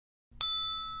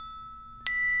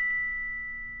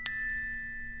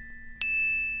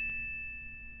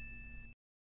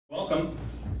welcome.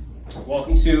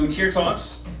 Welcome to Tier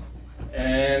Talks.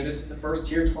 And this is the first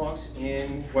Tier Talks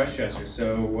in Westchester.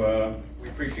 So we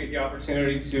appreciate the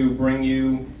opportunity to bring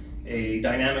you a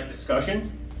dynamic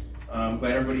discussion. I'm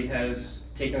glad everybody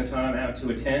has taken the time out to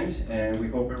attend, and we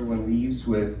hope everyone leaves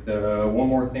with one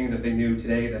more thing that they knew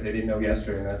today that they didn't know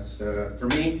yesterday. And that's, for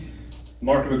me, the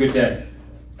mark of a good day.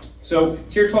 So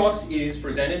Tier Talks is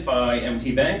presented by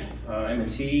M&T Bank.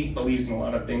 M&T believes in a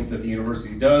lot of things that the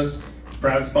university does.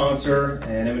 Proud sponsor,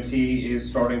 and M&T is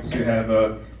starting to have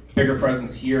a bigger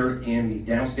presence here in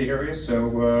the downstate area.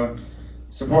 So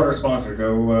support our sponsor.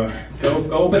 Go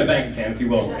open a bank account, if you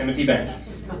will, M&T Bank.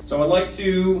 So I'd like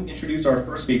to introduce our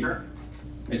first speaker,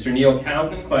 Mr. Neil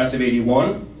Kaufman, class of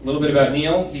 '81. A little bit about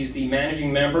Neil. He's the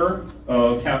managing member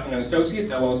of Kaufman & Associates,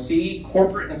 LLC,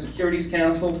 Corporate and Securities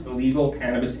Counsel to the legal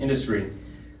cannabis industry.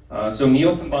 So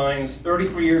Neil combines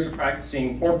 33 years of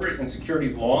practicing corporate and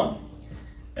securities law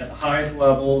at the highest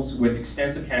levels with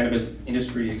extensive cannabis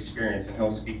industry experience, and he'll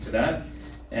speak to that.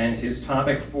 And his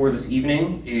topic for this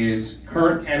evening is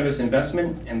current cannabis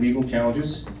investment and legal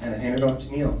challenges. And I hand it off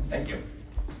to Neil. Thank you.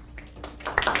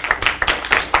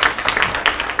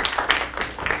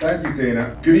 Thank you,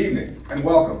 Dana. Good evening and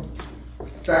welcome.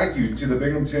 Thank you to the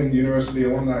Binghamton University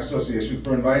Alumni Association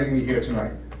for inviting me here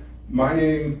tonight. My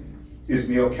name is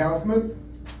Neil Kaufman,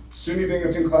 SUNY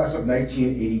Binghamton class of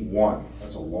 1981.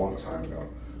 That's a long time ago.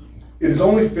 It is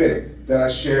only fitting that I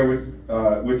share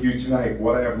with you tonight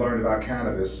what I have learned about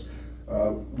cannabis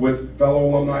with fellow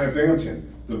alumni of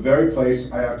Binghamton, the very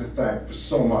place I have to thank for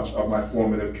so much of my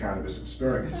formative cannabis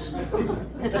experience.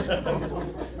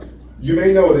 You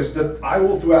may notice that I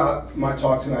will, throughout my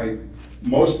talk tonight,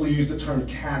 mostly use the term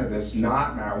cannabis,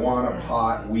 not marijuana,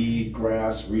 pot, weed,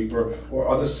 grass, reefer, or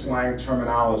other slang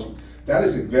terminology. That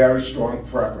is a very strong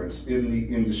preference in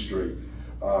the industry.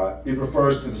 It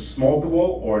refers to the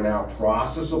smokable or now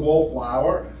processable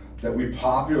flower that we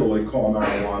popularly call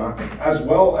marijuana, as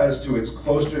well as to its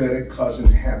close genetic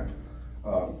cousin, hemp.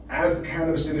 As the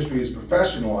cannabis industry is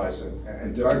professionalizing,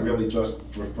 and did I really just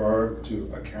refer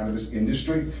to a cannabis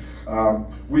industry?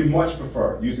 We much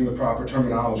prefer using the proper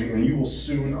terminology, and you will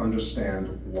soon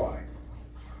understand why.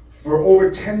 For over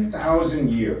 10,000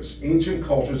 years, ancient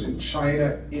cultures in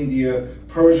China, India,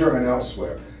 Persia, and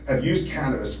elsewhere have used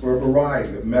cannabis for a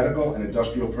variety of medical and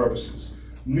industrial purposes.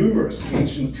 Numerous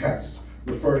ancient texts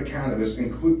refer to cannabis,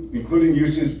 including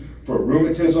uses for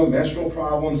rheumatism, menstrual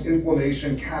problems,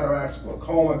 inflammation, cataracts,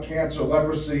 glaucoma, cancer,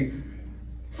 leprosy,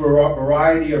 for a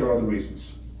variety of other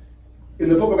reasons. In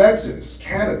the book of Exodus,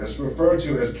 cannabis, referred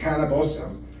to as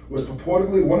cannabosem, was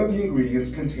purportedly one of the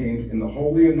ingredients contained in the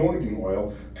holy anointing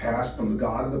oil passed from the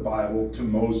God of the Bible to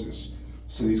Moses.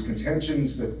 So these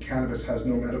contentions that cannabis has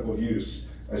no medical use,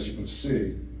 as you can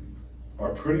see,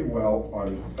 are pretty well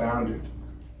unfounded.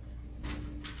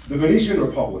 The Venetian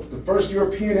Republic, the first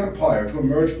European empire to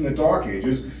emerge from the Dark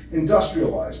Ages,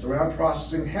 industrialized around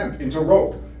processing hemp into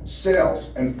rope,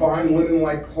 sails, and fine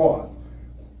linen-like cloth.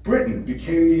 Britain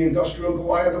became the industrial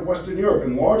Goliath of Western Europe,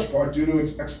 in large part due to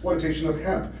its exploitation of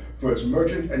hemp for its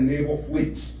merchant and naval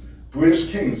fleets.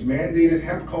 British kings mandated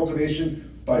hemp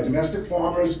cultivation by domestic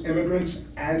farmers, immigrants,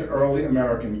 and early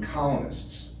American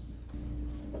colonists.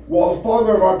 While the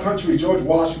father of our country, George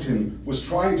Washington, was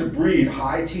trying to breed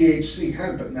high THC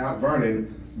hemp at Mount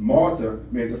Vernon, Martha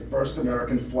made the first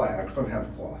American flag from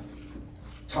hemp cloth.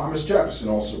 Thomas Jefferson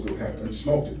also grew hemp and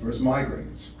smoked it for his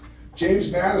migraines.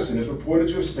 James Madison is reported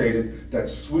to have stated that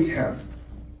sweet hemp,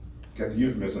 get the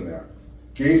euphemism there,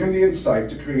 gave him the insight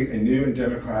to create a new and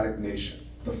democratic nation,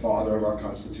 the father of our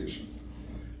Constitution.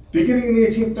 Beginning in the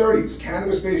 1830s,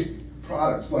 cannabis-based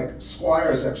products like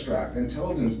Squire's extract and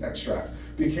Tilden's extract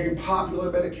became popular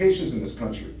medications in this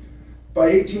country. By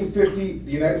 1850,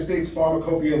 the United States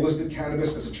Pharmacopoeia listed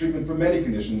cannabis as a treatment for many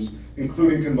conditions,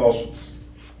 including convulsions.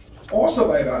 Also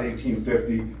by about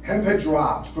 1850, hemp had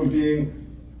dropped from being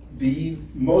the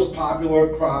most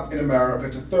popular crop in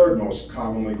America to third most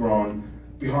commonly grown,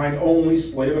 behind only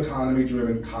slave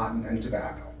economy-driven cotton and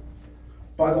tobacco.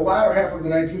 By the latter half of the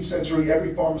 19th century,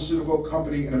 every pharmaceutical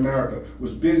company in America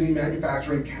was busy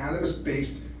manufacturing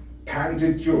cannabis-based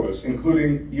patented cures,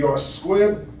 including E.R.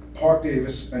 Squibb, Park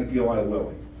Davis, and Eli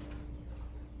Lilly.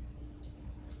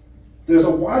 There's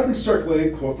a widely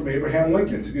circulated quote from Abraham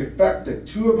Lincoln to the effect that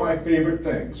two of my favorite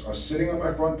things are sitting on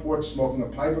my front porch smoking a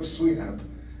pipe of sweet hemp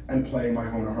and playing my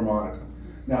harmonica.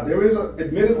 Now, there is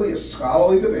admittedly a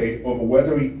scholarly debate over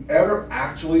whether he ever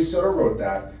actually said or wrote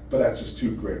that, but that's just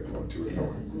too great a quote to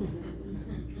ignore.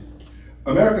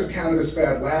 America's cannabis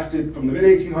fad lasted from the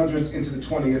mid-1800s into the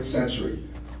 20th century.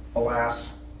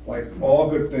 Alas, like all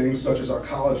good things, such as our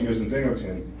college years in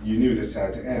Binghamton, you knew this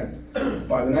had to end.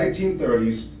 By the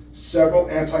 1930s, several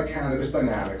anti-cannabis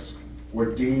dynamics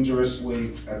were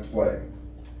dangerously at play.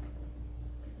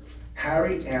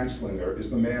 Harry Anslinger is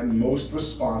the man most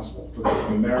responsible for the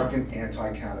American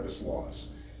anti-cannabis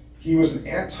laws. He was an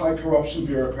anti-corruption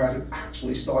bureaucrat who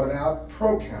actually started out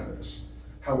pro-cannabis.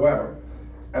 However,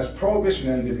 as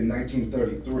Prohibition ended in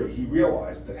 1933, he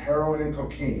realized that heroin and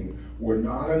cocaine were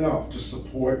not enough to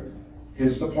support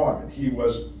his department. He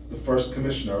was the first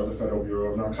commissioner of the Federal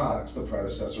Bureau of Narcotics, the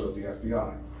predecessor of the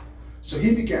FBI. So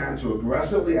he began to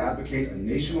aggressively advocate a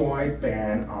nationwide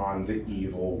ban on the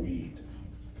evil weed.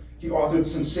 He authored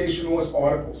sensationalist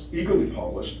articles, eagerly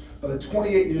published by the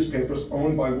 28 newspapers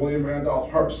owned by William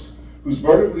Randolph Hearst, whose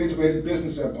vertically integrated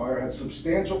business empire had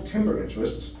substantial timber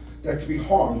interests that could be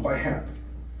harmed by hemp.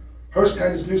 Hearst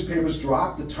had his newspapers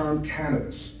drop the term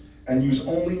cannabis and use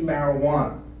only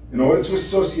marijuana in order to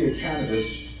associate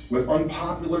cannabis with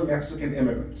unpopular Mexican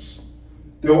immigrants.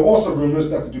 There were also rumors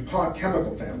that the DuPont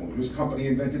chemical family, whose company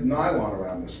invented nylon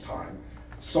around this time,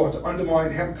 sought to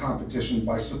undermine hemp competition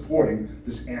by supporting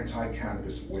this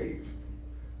anti-cannabis wave.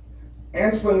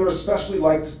 Anslinger especially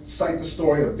liked to cite the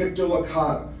story of Victor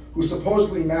Licata, who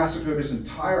supposedly massacred his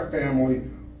entire family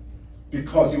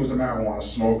because he was a marijuana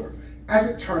smoker. As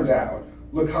it turned out,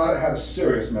 Licata had a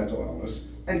serious mental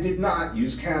illness and did not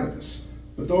use cannabis.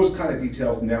 But those kind of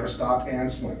details never stopped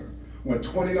Anslinger. When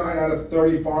 29 out of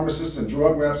 30 pharmacists and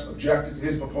drug reps objected to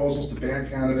his proposals to ban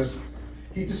cannabis,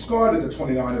 he discarded the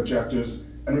 29 objectors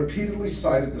and repeatedly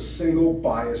cited the single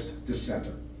biased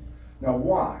dissenter. Now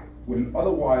why would an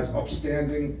otherwise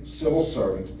upstanding civil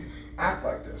servant act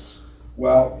like this?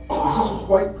 Well, this is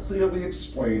quite clearly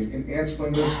explained in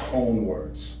Anslinger's own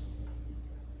words.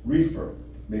 Reefer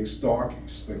makes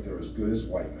darkies think they're as good as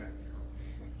white men.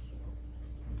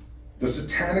 The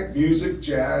satanic music,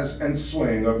 jazz, and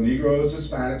swing of Negroes,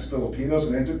 Hispanics, Filipinos,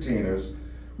 and entertainers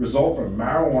result from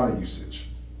marijuana usage.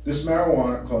 This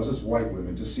marijuana causes white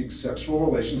women to seek sexual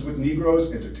relations with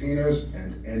Negroes, entertainers,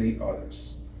 and any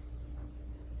others.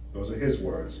 Those are his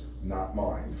words, not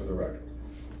mine, for the record.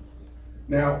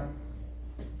 Now,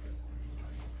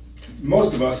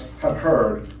 most of us have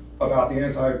heard about the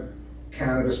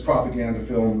anti-cannabis propaganda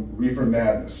film Reefer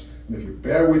Madness. And if you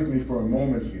bear with me for a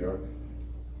moment here,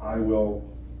 I will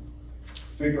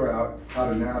figure out how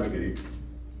to navigate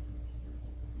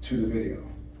to the video.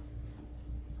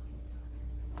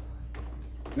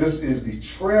 This is the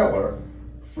trailer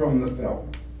from the film.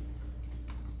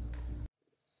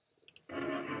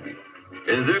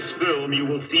 In this film, you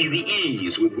will see the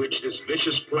ease with which this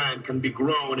vicious plant can be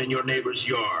grown in your neighbor's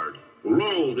yard,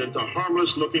 rolled into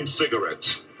harmless-looking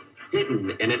cigarettes,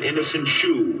 hidden in an innocent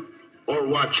shoe or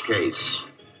watch case.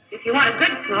 If you want a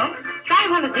good smoke, try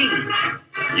one of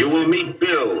these. You will meet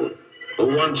Bill,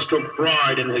 who once took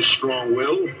pride in his strong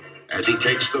will as he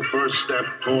takes the first step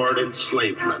toward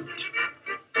enslavement.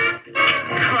 Of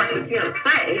course, you feel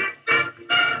afraid.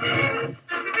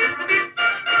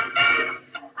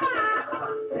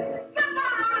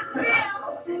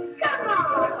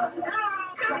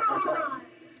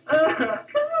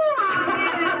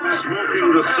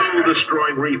 Smoking the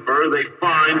soul-destroying reefer, they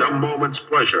find a moment's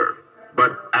pleasure,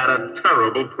 but at a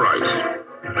terrible price.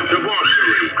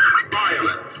 Debauchery,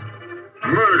 violence,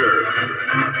 murder,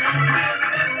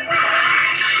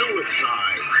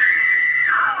 suicide,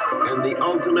 and the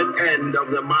ultimate end of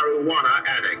the marijuana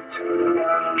addict.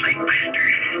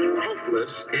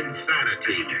 Hopeless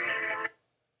insanity.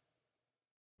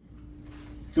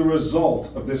 The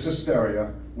result of this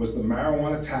hysteria was the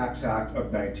Marijuana Tax Act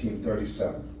of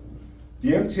 1937.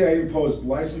 The MTA imposed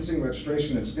licensing,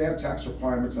 registration, and stamp tax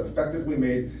requirements that effectively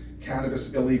made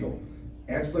cannabis illegal.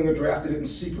 Anslinger drafted it in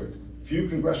secret. Few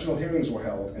congressional hearings were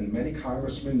held, and many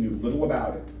congressmen knew little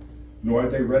about it, nor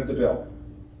did they read the bill.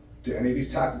 Do any of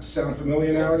these tactics sound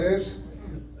familiar nowadays?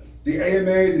 The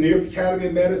AMA, the New York Academy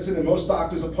of Medicine, and most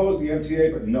doctors opposed the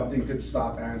MTA, but nothing could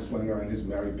stop Anslinger and his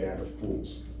merry band of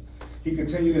fools. He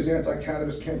continued his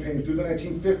anti-cannabis campaign through the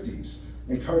 1950s,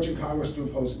 encouraging Congress to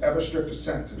impose ever stricter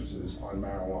sentences on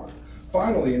marijuana.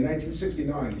 Finally, in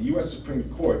 1969, the U.S. Supreme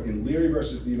Court in Leary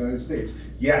versus the United States,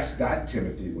 yes, that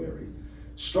Timothy Leary,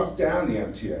 struck down the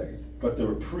MTA, but the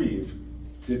reprieve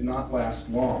did not last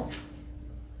long.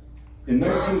 In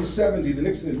 1970, the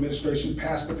Nixon administration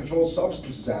passed the Controlled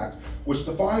Substances Act, which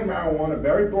defined marijuana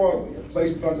very broadly and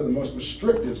placed it under the most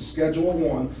restrictive Schedule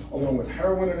I, along with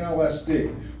heroin and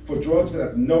LSD, for drugs that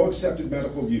have no accepted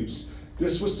medical use.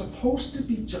 This was supposed to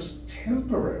be just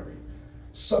temporary,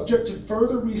 subject to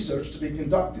further research to be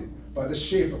conducted by the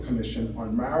Schaefer Commission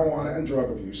on Marijuana and Drug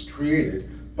Abuse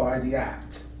created by the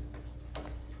Act.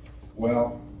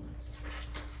 Well,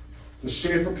 the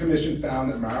Schaefer Commission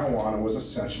found that marijuana was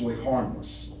essentially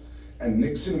harmless, and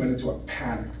Nixon went into a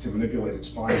panic to manipulate its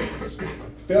findings.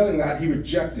 Failing that, he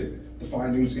rejected the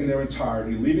findings in their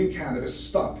entirety, leaving cannabis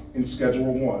stuck in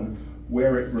Schedule I,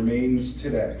 where it remains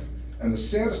today. And the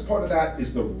saddest part of that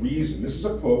is the reason. This is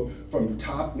a quote from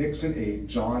top Nixon aide,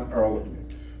 John Ehrlichman.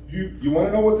 You want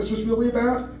to know what this was really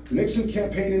about? The Nixon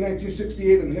campaign in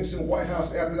 1968 and the Nixon White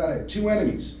House after that had two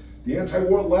enemies, the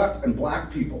anti-war left and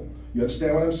black people. You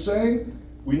understand what I'm saying?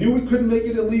 We knew we couldn't make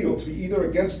it illegal to be either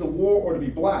against the war or to be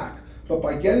black, but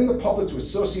by getting the public to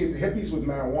associate the hippies with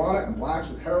marijuana and blacks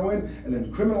with heroin and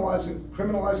then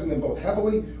criminalizing them both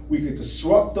heavily, we could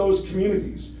disrupt those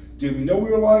communities. Did we know we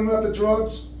were lying about the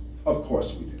drugs? Of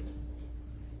course we did.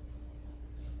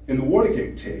 In the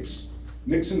Watergate tapes,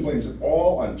 Nixon blames it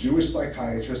all on Jewish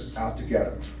psychiatrists out to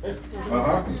get him.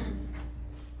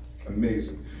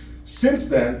 Amazing. Since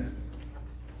then,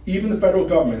 even the federal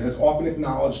government has often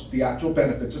acknowledged the actual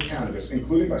benefits of cannabis,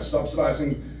 including by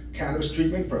subsidizing cannabis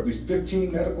treatment for at least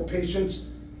 15 medical patients,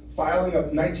 filing a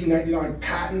 1999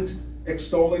 patent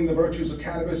extolling the virtues of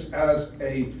cannabis as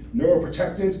a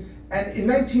neuroprotectant, and in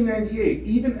 1998,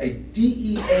 even a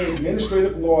DEA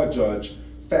administrative law judge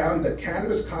found that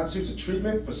cannabis constitutes a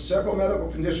treatment for several medical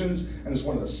conditions and is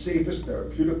one of the safest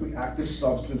therapeutically active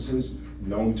substances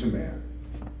known to man.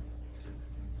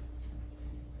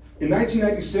 In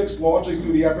 1996, largely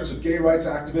through the efforts of gay rights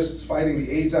activists fighting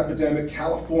the AIDS epidemic,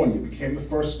 California became the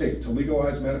first state to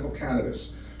legalize medical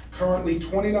cannabis. Currently,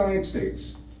 29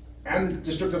 states and the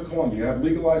District of Columbia have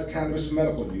legalized cannabis for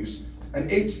medical use, and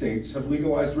 8 states have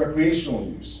legalized recreational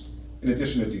use, in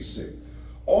addition to DC.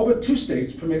 All but 2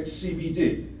 states permit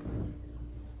CBD.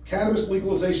 Cannabis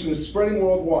legalization is spreading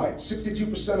worldwide.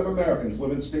 62% of Americans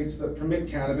live in states that permit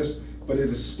cannabis, but it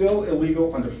is still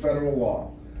illegal under federal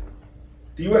law.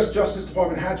 The US Justice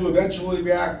Department had to eventually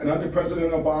react, and under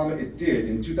President Obama it did.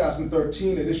 In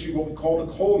 2013, it issued what we call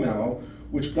the Cole Memo,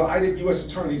 which guided US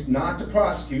attorneys not to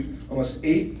prosecute unless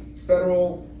 8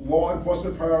 federal law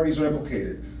enforcement priorities are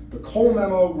implicated. The Cole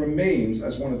Memo remains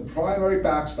as one of the primary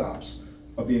backstops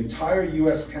of the entire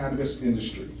US cannabis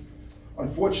industry.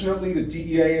 Unfortunately, the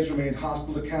DEA has remained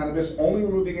hostile to cannabis, only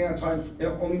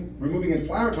removing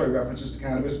inflammatory references to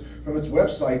cannabis from its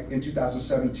website in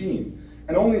 2017.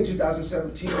 And only in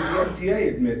 2017 did the FDA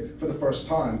admit for the first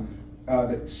time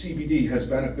that CBD has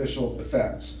beneficial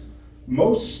effects.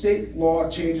 Most state law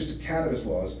changes to cannabis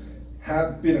laws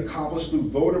have been accomplished through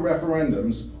voter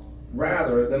referendums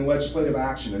rather than legislative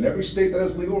action. In every state that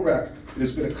has legal rec, it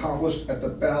has been accomplished at the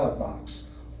ballot box.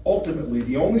 Ultimately,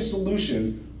 the only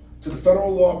solution to the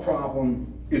federal law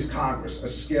problem is Congress,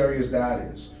 as scary as that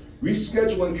is.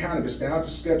 Rescheduling cannabis down to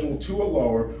Schedule II or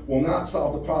lower will not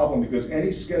solve the problem because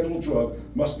any scheduled drug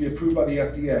must be approved by the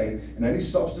FDA, and any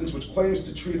substance which claims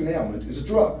to treat an ailment is a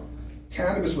drug.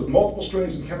 Cannabis with multiple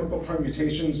strains and chemical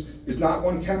permutations is not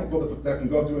one chemical that can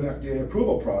go through an FDA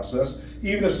approval process,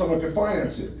 even if someone could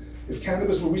finance it. If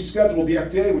cannabis were rescheduled, the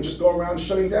FDA would just go around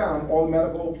shutting down all the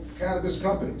medical cannabis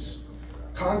companies.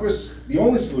 The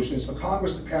only solution is for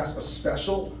Congress to pass a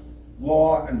special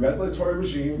law and regulatory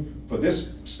regime for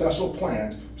this special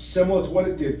plant, similar to what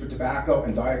it did for tobacco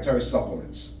and dietary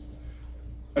supplements.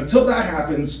 Until that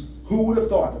happens, who would have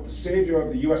thought that the savior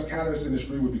of the US cannabis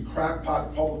industry would be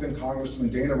crackpot Republican Congressman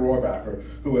Dana Rohrabacher,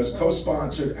 who has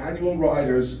co-sponsored annual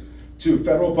riders to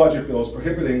federal budget bills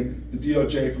prohibiting the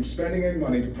DOJ from spending any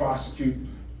money to prosecute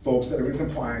folks that are in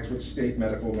compliance with state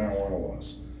medical marijuana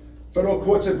laws. Federal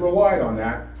courts have relied on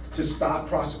that to stop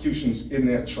prosecutions in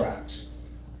their tracks.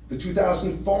 The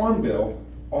 2000 Farm Bill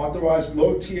authorized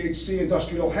low THC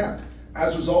industrial hemp.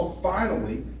 As a result,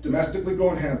 finally, domestically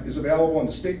grown hemp is available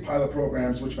under state pilot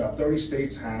programs, which about 30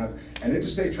 states have, and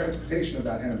interstate transportation of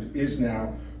that hemp is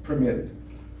now permitted.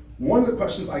 One of the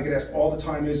questions I get asked all the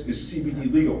time is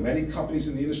CBD legal? Many companies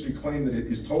in the industry claim that it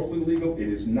is totally legal. It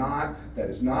is not. That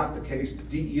is not the case. The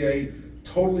DEA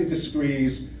totally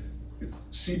disagrees.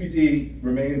 CBD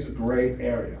remains a gray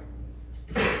area.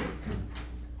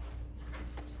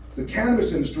 The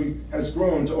cannabis industry has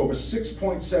grown to over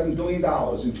 $6.7 billion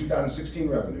in 2016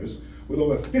 revenues, with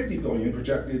over $50 billion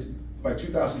projected by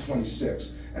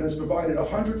 2026, and has provided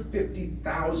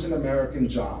 150,000 American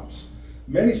jobs.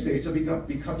 Many states have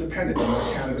become dependent on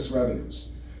their cannabis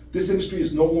revenues. This industry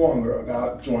is no longer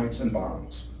about joints and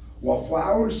bongs. While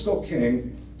flower is still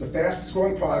king, the fastest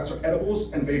growing products are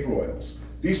edibles and vapor oils.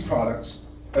 These products,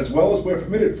 as well as where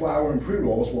permitted flower and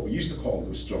pre-rolls, what we used to call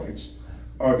loose joints,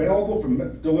 are available for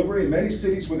delivery in many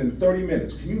cities within 30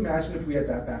 minutes. Can you imagine if we had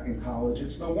that back in college?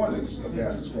 It's no wonder this is the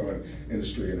fastest growing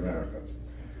industry in America.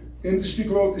 Industry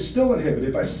growth is still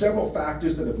inhibited by several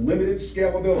factors that have limited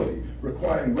scalability,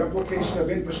 requiring replication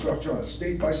of infrastructure on a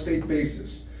state-by-state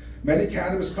basis. Many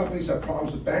cannabis companies have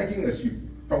problems with banking, as you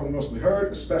probably mostly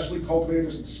heard, especially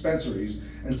cultivators and dispensaries,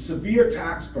 and severe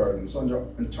tax burdens under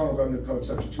Internal Revenue Code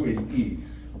Section 280E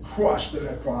crush the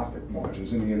net profit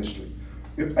margins in the industry.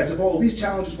 As if all these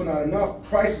challenges were not enough,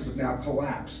 prices have now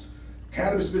collapsed.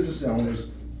 Cannabis business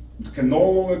owners can no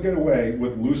longer get away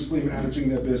with loosely managing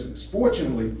their business.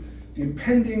 Fortunately, the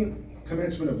impending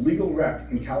commencement of legal rec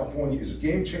in California is a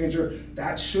game changer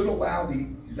that should allow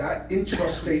that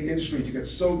intrastate industry to get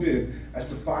so big as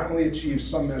to finally achieve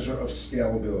some measure of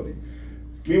scalability.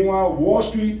 Meanwhile, Wall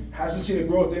Street hasn't seen a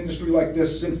growth industry like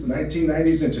this since the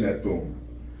 1990s internet boom.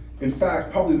 In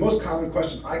fact, probably the most common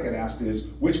question I get asked is,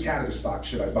 which cannabis stock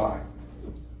should I buy?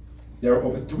 There are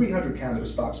over 300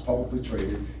 cannabis stocks publicly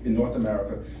traded in North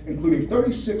America, including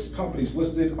 36 companies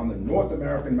listed on the North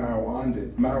American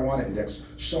Marijuana Index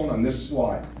shown on this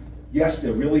slide. Yes,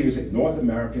 there really is a North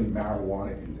American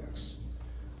Marijuana Index.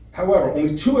 However,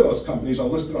 only 2 of those companies are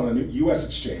listed on the US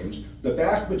exchange. The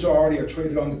vast majority are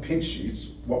traded on the pink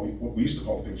sheets, what we used to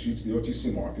call the pink sheets, the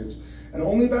OTC markets, and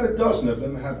only about a dozen of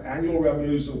them have annual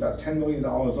revenues of about $10 million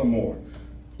or more.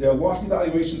 Their lofty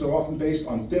valuations are often based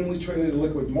on thinly traded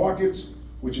liquid markets,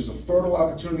 which is a fertile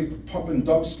opportunity for pump and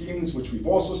dump schemes, which we've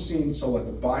also seen, so let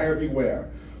the buyer beware.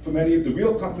 For many of the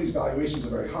real companies, valuations are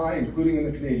very high, including in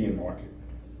the Canadian market.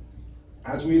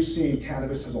 As we have seen,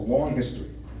 cannabis has a long history.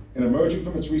 In emerging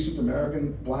from its recent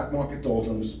American black market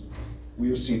doldrums, we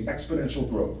have seen exponential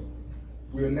growth.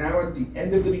 We are now at the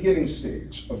end of the beginning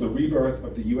stage of the rebirth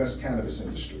of the US cannabis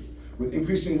industry. With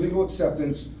increasing legal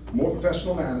acceptance, more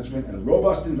professional management, and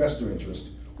robust investor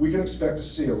interest, we can expect to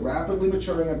see a rapidly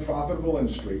maturing and profitable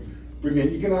industry bring in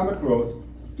economic growth,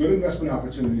 good investment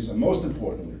opportunities, and most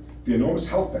importantly, the enormous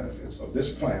health benefits of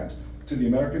this plant to the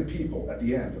American people at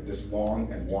the end of this long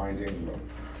and winding road.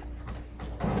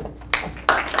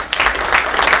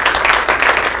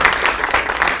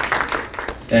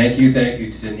 Thank you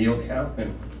to Neil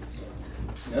Kaufman.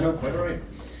 No, quite all right.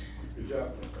 Good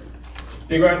job.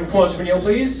 Big round of applause for Neil,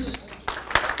 please.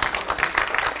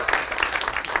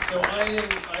 So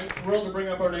I'm thrilled to bring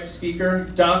up our next speaker,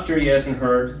 Dr. Yasmin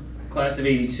Hurd, class of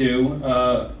 '82.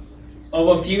 Of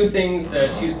a few things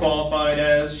that she's qualified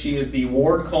as, she is the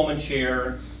Ward Coleman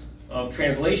Chair of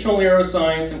Translational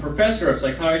Neuroscience and Professor of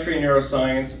Psychiatry and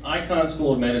Neuroscience, Icahn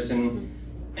School of Medicine.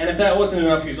 And if that wasn't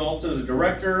enough, she's also the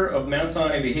Director of Mount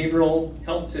Sinai Behavioral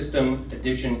Health System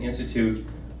Addiction Institute,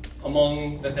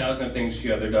 among the 1,000 of things she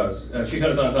does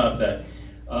on top of that.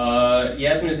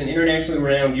 Yasmin is an internationally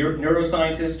renowned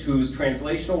neuroscientist whose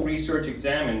translational research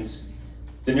examines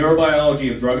the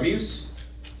neurobiology of drug abuse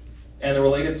and the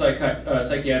related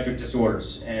psychiatric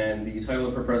disorders. And the title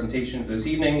of her presentation for this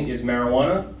evening is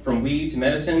Marijuana, From Weed to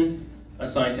Medicine, A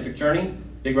Scientific Journey.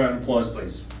 Big round of applause,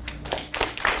 please.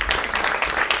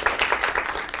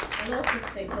 I'll also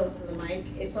stay close to the mic.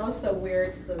 It's also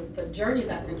weird, the journey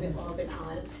that we've all been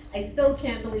on. I still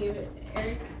can't believe,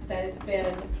 Eric, that it's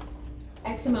been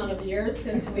X amount of years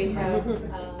since we have,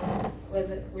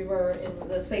 we were in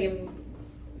the same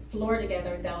floor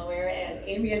together in Delaware, and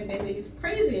Amy and Mindy, it's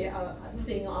crazy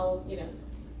seeing all,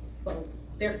 well,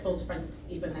 they're close friends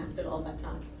even after all that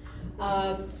time.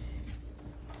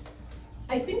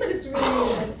 I think that it's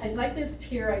really, I like this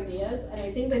tier ideas, and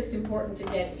I think that it's important to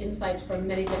get insights from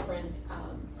many different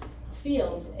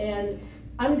fields. And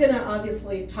I'm gonna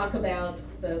obviously talk about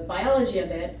the biology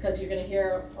of it, because you're gonna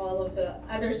hear all of the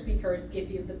other speakers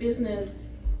give you the business,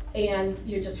 and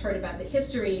you just heard about the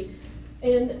history.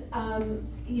 And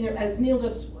as Neil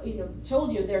just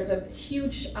told you, there's a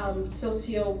huge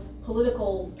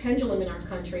socio-political pendulum in our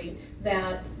country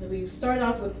that we started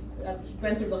off with,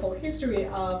 went through the whole history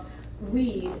of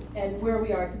weed and where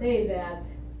we are today, that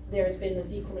there's been a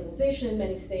decriminalization in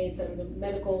many states, and the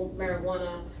medical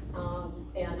marijuana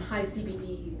and high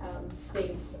CBD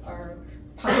states are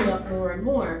popping up more and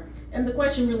more. And the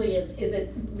question really is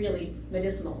it really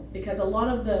medicinal? Because a lot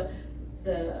of the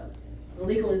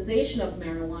legalization of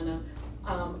marijuana,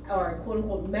 or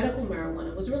quote-unquote medical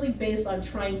marijuana, was really based on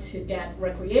trying to get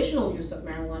recreational use of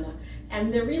marijuana.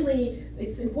 And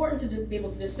it's important to be able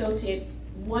to dissociate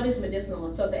what is medicinal.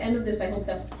 And so at the end of this, I hope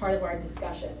that's part of our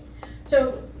discussion.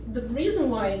 So the reason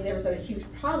why there was a huge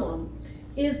problem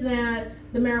is that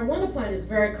the marijuana plant is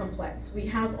very complex. We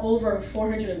have over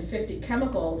 450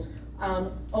 chemicals,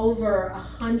 over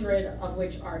 100 of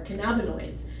which are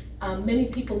cannabinoids. Many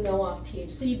people know of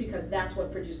THC because that's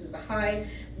what produces a high.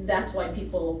 That's why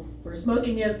people were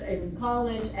smoking it in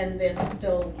college, and this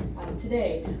still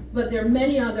today. But there are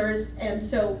many others, and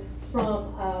so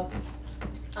from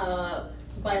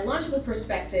biological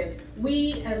perspective,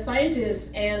 we as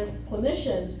scientists and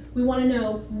clinicians, we want to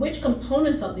know which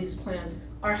components of these plants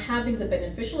are having the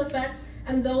beneficial effects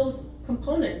and those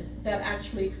components that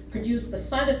actually produce the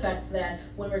side effects that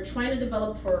when we're trying to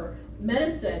develop for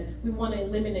medicine, we want to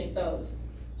eliminate those.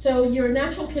 So your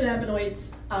natural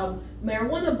cannabinoids,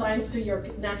 marijuana binds to your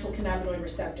natural cannabinoid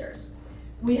receptors.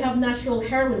 We have natural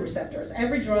heroin receptors.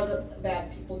 Every drug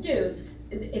that people use,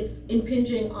 it's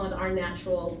impinging on our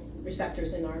natural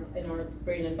receptors in our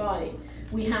brain and body.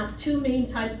 We have two main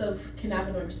types of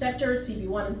cannabinoid receptors,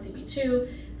 CB1 and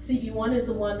CB2. CB1 is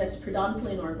the one that's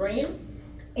predominantly in our brain,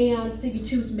 and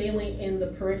CB2 is mainly in the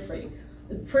periphery.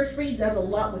 The periphery does a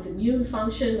lot with immune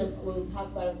function, and we'll talk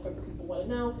about it for people who want to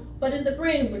know. But in the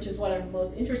brain, which is what I'm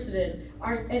most interested in,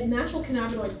 our natural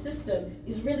cannabinoid system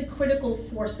is really critical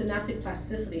for synaptic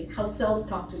plasticity, how cells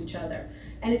talk to each other.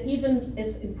 And it even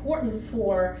is important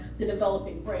for the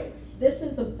developing brain. This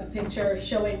is a picture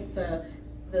showing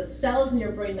the cells in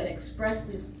your brain that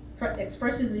expresses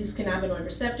these cannabinoid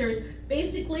receptors.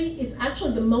 Basically, it's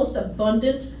actually the most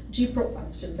abundant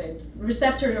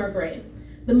receptor in our brain,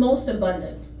 the most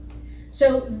abundant.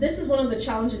 So this is one of the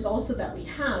challenges also that we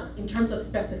have in terms of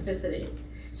specificity.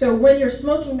 So when you're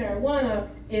smoking marijuana,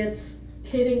 it's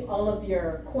hitting all of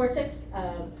your cortex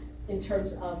in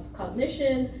terms of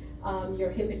cognition,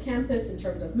 your hippocampus in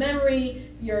terms of memory,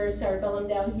 your cerebellum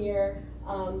down here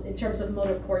in terms of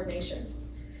motor coordination.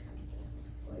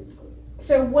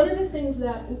 So one of the things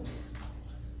that,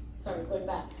 going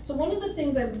back. So one of the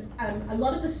things that a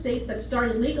lot of the states that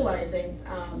started legalizing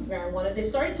marijuana, they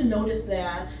started to notice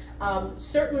that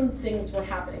certain things were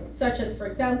happening, such as, for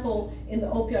example, in the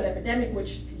opioid epidemic,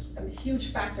 which is a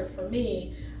huge factor for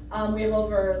me, we have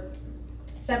over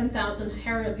 7,000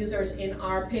 heroin abusers in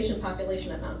our patient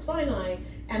population at Mount Sinai,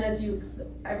 and as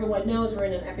everyone knows, we're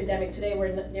in an epidemic today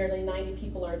where nearly 90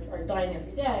 people are dying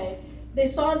every day. They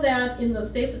saw that in the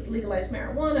states that legalized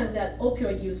marijuana, that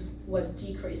opioid use was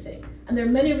decreasing. And there are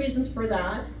many reasons for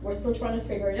that. We're still trying to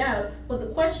figure it out. But the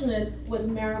question is, was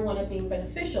marijuana being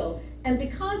beneficial? And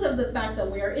because of the fact that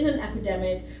we are in an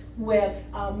epidemic with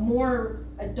more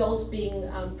adults being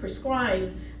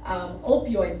prescribed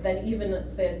opioids than even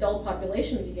the adult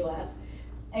population in the US,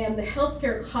 and the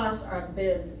healthcare costs have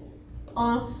been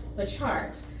off the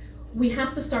charts, we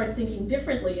have to start thinking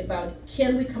differently about,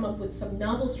 can we come up with some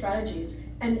novel strategies?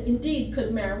 And indeed,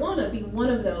 could marijuana be one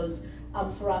of those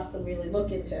for us to really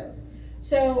look into?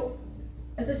 So,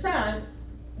 as I said,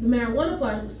 the marijuana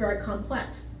plant is very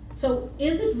complex. So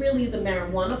is it really the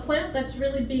marijuana plant that's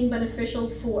really being beneficial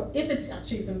for, if it's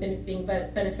actually even being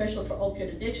beneficial for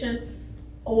opioid addiction,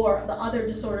 or the other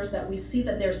disorders that we see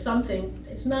that there's something,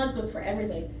 it's not good for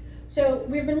everything. So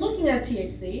we've been looking at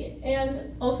THC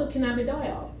and also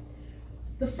cannabidiol.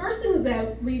 The first thing is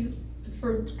that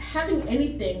for having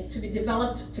anything to be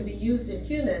developed to be used in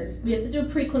humans, we have to do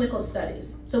preclinical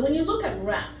studies. So when you look at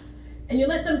rats and you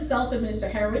let them self-administer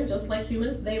heroin, just like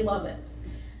humans, they love it.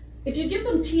 If you give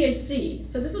them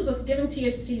THC, so this was us giving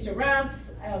THC to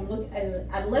rats,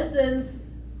 adolescents,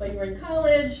 when you were in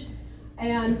college,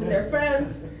 and with their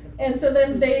friends, and so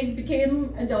then they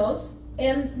became adults,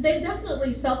 and they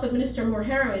definitely self-administer more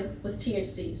heroin with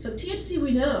THC. So THC,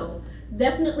 we know,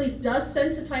 definitely does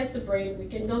sensitize the brain. We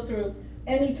can go through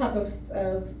any type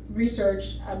of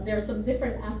research. There are some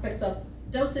different aspects of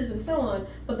doses and so on,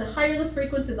 but the higher the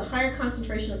frequency, the higher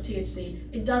concentration of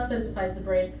THC, it does sensitize the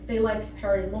brain. They like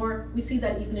heroin more. We see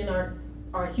that even in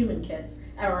our human kids,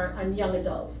 our young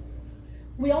adults.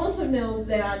 We also know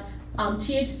that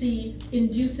THC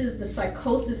induces the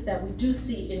psychosis that we do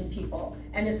see in people,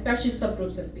 and especially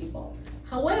subgroups of people.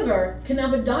 However,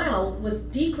 cannabidiol was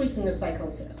decreasing the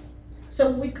psychosis. So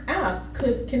we asked,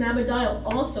 could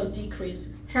cannabidiol also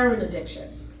decrease heroin addiction?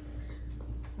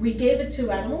 We gave it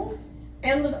to animals,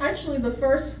 and actually the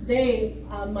first day,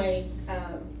 my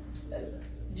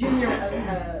junior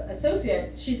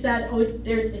associate, she said, oh,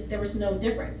 there was no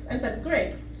difference. I said,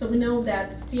 great. So we know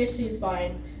that THC is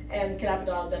fine and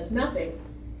cannabidiol does nothing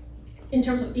in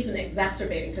terms of even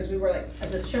exacerbating, because we were like,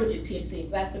 as I showed you, THC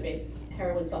exacerbates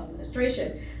heroin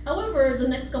self-administration. However, the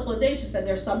next couple of days, she said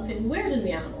there's something weird in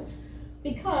the animals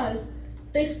because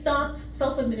they stopped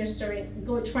self-administering,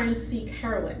 trying to seek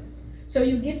heroin. So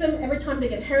you give them, every time they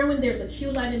get heroin, there's a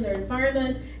cue line in their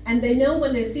environment, and they know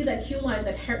when they see that cue line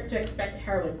that to expect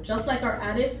heroin. Just like our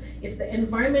addicts, it's the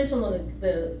environmental and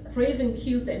the craving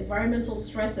cues, the environmental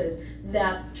stresses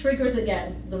that triggers,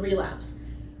 again, the relapse.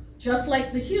 Just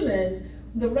like the humans,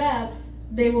 the rats,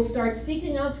 they will start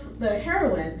seeking out the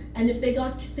heroin, and if they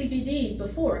got CBD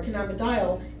before,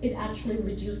 cannabidiol, it actually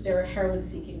reduced their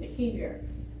heroin-seeking behavior.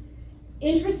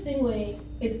 Interestingly,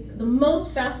 the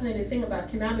most fascinating thing about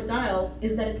cannabidiol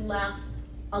is that it lasts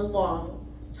a long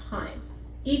time,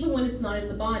 even when it's not in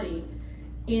the body,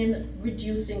 in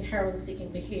reducing heroin-seeking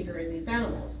behavior in these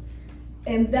animals.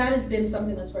 And that has been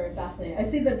something that's very fascinating. I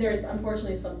see that there's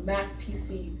unfortunately some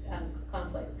MAC-PC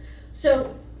conflicts.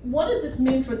 So what does this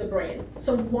mean for the brain?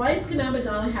 So why is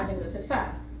cannabidiol having this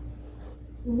effect?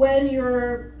 When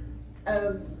you're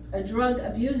a drug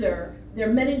abuser, there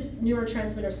are many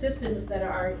neurotransmitter systems that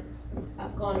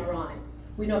have gone awry.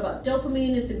 We know about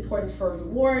dopamine, it's important for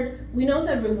reward. We know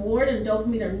that reward and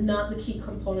dopamine are not the key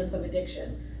components of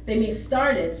addiction. They may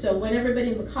start it, so when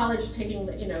everybody in the college taking,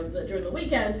 during the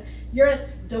weekends,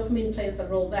 dopamine plays a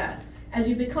role that. As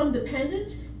you become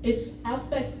dependent, it's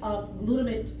aspects of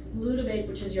glutamate,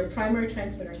 which is your primary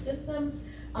transmitter system,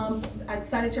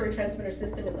 excitatory transmitter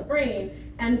system in the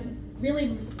brain, and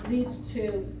really leads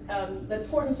to the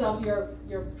importance of your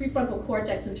prefrontal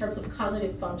cortex in terms of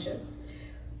cognitive function.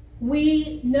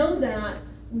 We know that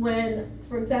when,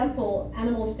 for example,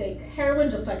 animals take heroin,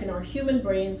 just like in our human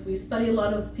brains, we study a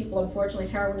lot of people, unfortunately,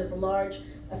 heroin is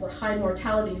a high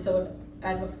mortality, so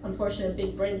unfortunately a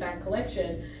big brain bank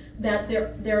collection, that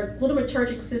their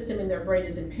glutamatergic system in their brain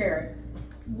is impaired.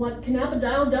 What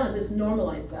cannabidiol does is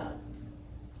normalize that.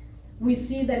 We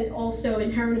see that it also,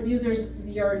 in heroin abusers,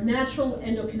 your natural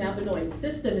endocannabinoid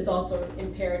system is also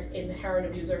impaired in heroin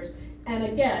abusers. And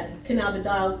again,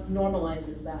 cannabidiol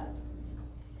normalizes that.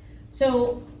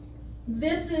 So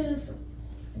this is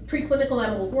preclinical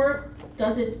animal work.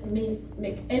 Does it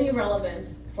make any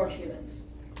relevance for humans?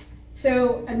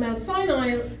 So at Mount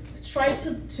Sinai, tried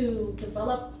to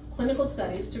develop clinical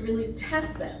studies to really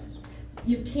test this.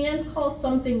 You can't call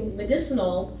something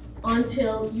medicinal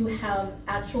until you have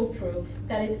actual proof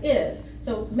that it is.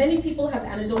 So many people have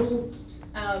anecdotal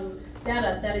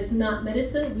data that is not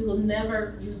medicine. We will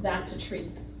never use that to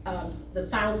treat the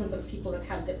thousands of people that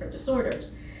have different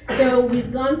disorders. So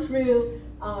we've gone through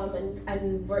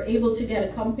and we're able to get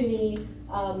a company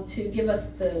to give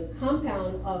us the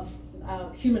compound of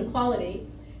human quality.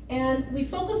 And we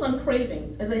focus on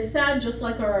craving. As I said, just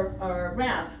like our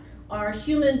rats, our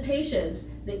human patients,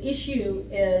 the issue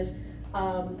is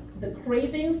the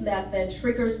cravings that then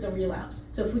triggers the relapse.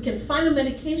 So if we can find a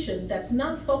medication that's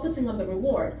not focusing on the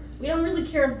reward, we don't really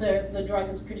care if the drug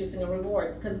is producing a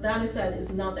reward, because that, I said,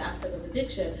 is not the aspect of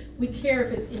addiction. We care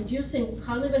if it's inducing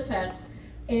cognitive effects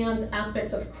and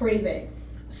aspects of craving.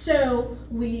 So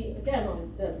it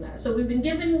doesn't matter. So we've been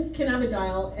given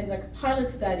cannabidiol in like a pilot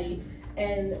study,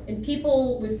 and in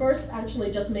people, we first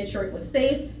actually just made sure it was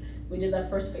safe. We did that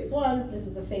first phase 1. This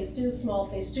is a phase 2, small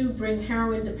phase 2. Bring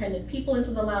heroin-dependent people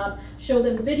into the lab, show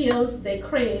them videos they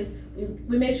crave.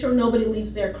 We make sure nobody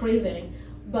leaves there craving,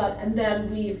 and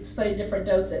then we've studied different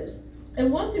doses.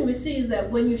 And one thing we see is that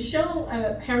when you show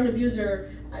a heroin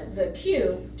abuser the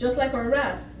cue, just like our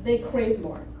rats, they crave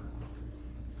more.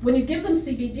 When you give them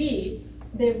CBD,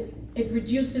 it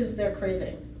reduces their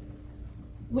craving.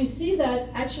 We see that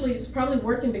actually it's probably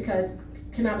working because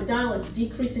cannabidiol is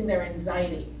decreasing their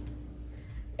anxiety.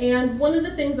 And one of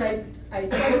the things I try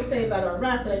to say about our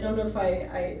rats, and I don't know if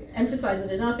I emphasize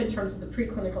it enough in terms of the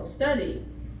preclinical study,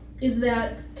 is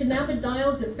that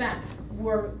cannabidiol's effects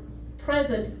were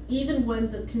present even when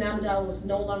the cannabidiol was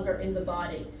no longer in the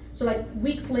body. So like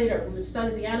weeks later, we would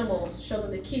study the animals, show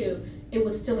them the cue, it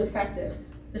was still effective.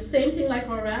 The same thing like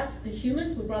our rats, the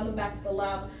humans, we brought them back to the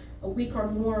lab a week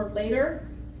or more later,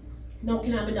 no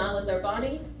cannabidiol in their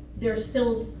body, there's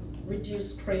still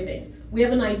reduced craving. We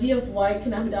have an idea of why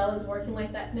cannabidiol is working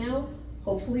like that now.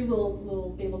 Hopefully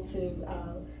we'll be able to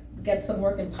get some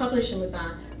work and publishing with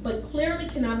that. But clearly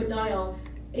cannabidiol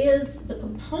is the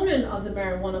component of the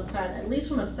marijuana plant, at least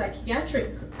from a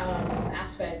psychiatric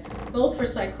aspect, both for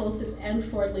psychosis and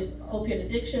for at least opiate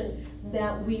addiction,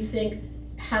 that we think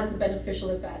has the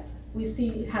beneficial effects. We see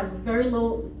it has very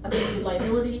low abuse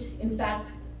liability. In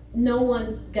fact, no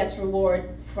one gets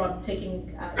reward from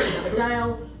taking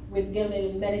cannabidiol. We've given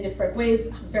it in many different ways,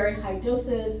 very high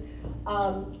doses.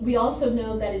 We also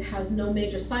know that it has no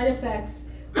major side effects.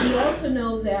 We also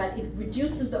know that it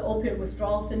reduces the opioid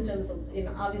withdrawal symptoms.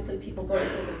 Obviously, people going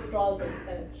through withdrawal is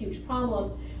a huge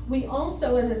problem. We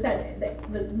also, as I said,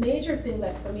 the major thing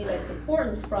that for me that's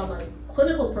important from a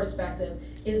clinical perspective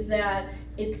is that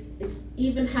it's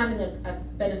even having a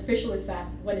beneficial effect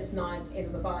when it's not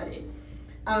in the body.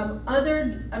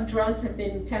 Other drugs have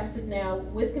been tested now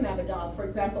with cannabidiol, for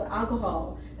example,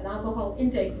 alcohol, and alcohol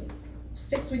intake.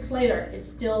 6 weeks later, it's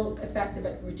still effective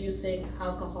at reducing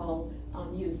alcohol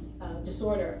use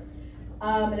disorder.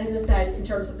 And as I said, in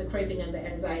terms of the craving and the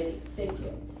anxiety. Thank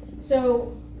you.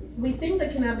 So we think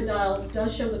that cannabidiol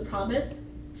does show the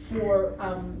promise for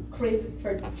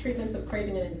treatments of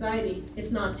craving and anxiety,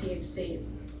 it's not THC.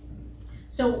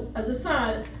 So as a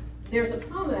side, there's a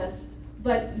promise,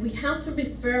 but we have to be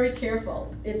very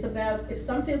careful. It's about, if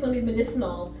something's going to be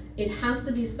medicinal, it has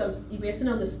to be we have to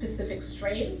know the specific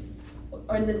strain,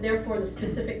 and therefore the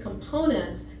specific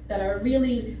components that are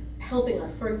really helping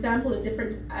us. For example, in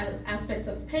different aspects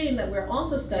of pain that we're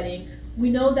also studying, we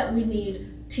know that we need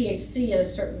THC at a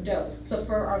certain dose. So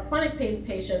for our chronic pain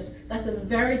patients, that's a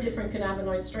very different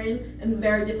cannabinoid strain and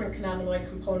very different cannabinoid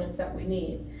components that we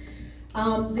need.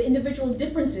 The individual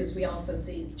differences we also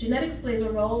see. Genetics plays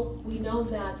a role. We know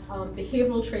that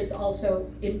behavioral traits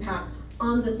also impact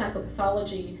on the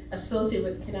psychopathology associated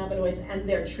with cannabinoids and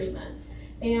their treatment.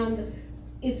 And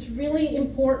it's really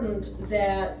important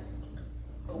that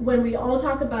when we all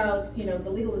talk about, the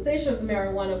legalization of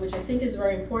marijuana, which I think is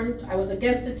very important, I was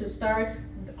against it to start.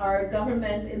 Our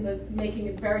government, making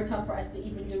it very tough for us to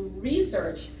even do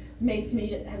research,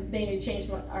 have made me change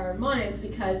our minds,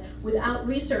 because without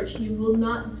research, you will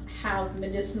not have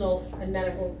medicinal and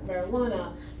medical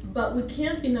marijuana. But we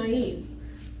can't be naive.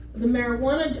 The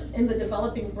marijuana in the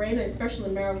developing brain, and especially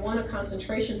marijuana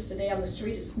concentrations today on the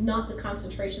street, is not the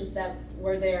concentrations that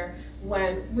were there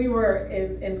when we were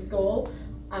in school.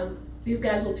 These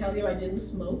guys will tell you I didn't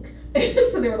smoke.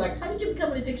 So they were like, how did you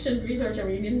become an addiction researcher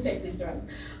when you didn't take these drugs?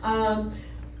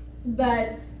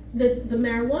 But the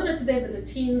marijuana today that the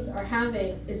teens are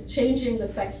having is changing the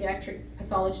psychiatric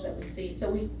pathology that we see. So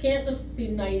we can't just be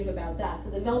naive about that. So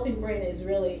the developing brain is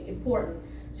really important.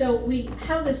 So we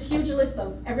have this huge list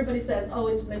of, everybody says, oh,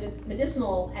 it's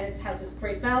medicinal and it has this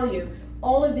great value.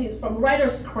 All of these, from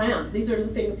writer's cramp, these are the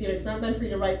things, it's not meant for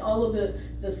you to write all of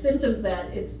the symptoms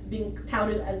that it's being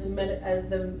touted as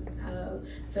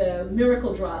the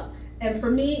miracle drug. And for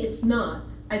me, it's not.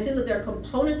 I think that there are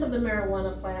components of the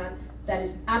marijuana plant that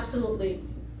is absolutely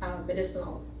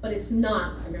medicinal, but it's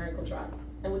not a miracle drug.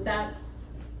 And with that,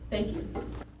 thank you.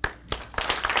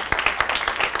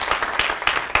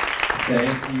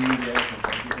 Thank you, Yasmin.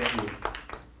 Thank you.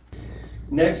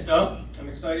 Next up, I'm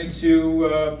excited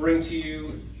to bring to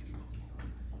you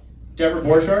Debra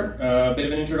Borchardt. A bit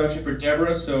of an introduction for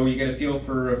Debra, so you get a feel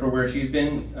for where she's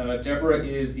been. Debra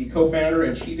is the co-founder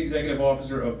and chief executive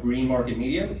officer of Greene Market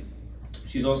Media.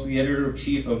 She's also the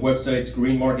editor-in-chief of websites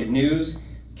Greene Market News,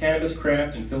 Cannabis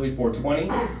Craft, and Philly 420.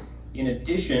 In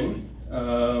addition,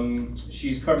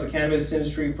 she's covered the cannabis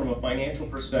industry from a financial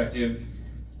perspective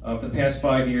for the past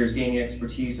 5 years, gaining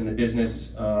expertise in the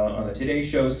business on the Today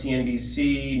Show,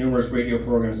 CNBC, numerous radio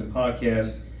programs and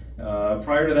podcasts.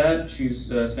 Prior to that, she's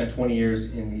spent 20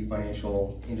 years in the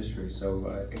financial industry, so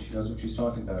I think she knows what she's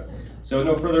talking about. So with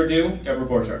no further ado, Debra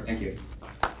Borchardt, thank you.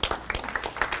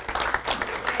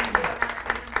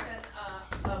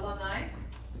 Alumni,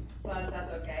 but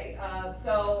that's okay.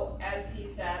 So as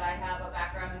he said, I have a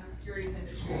background in the securities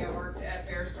industry. I worked at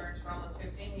Bear Stearns for almost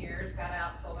 15 years, got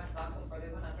out, sold my stock before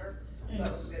they went under, so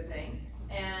that was a good thing.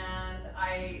 And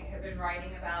I have been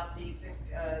writing about the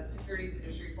securities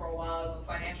industry for a while. I'm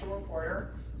a financial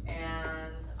reporter,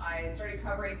 and I started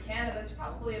covering cannabis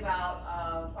probably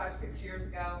about 5-6 years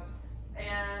ago.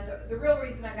 And the real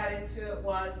reason I got into it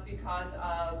was because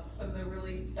of some of the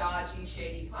really dodgy,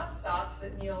 shady pot stocks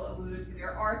that Neil alluded to.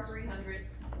 There are 300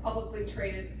 publicly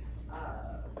traded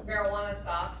marijuana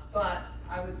stocks, but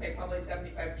I would say probably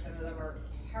 75% of them are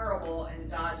terrible and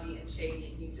dodgy and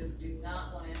shady, and you just do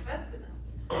not want to invest in them.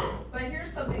 But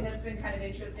here's something that's been kind of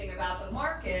interesting about the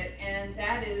market, and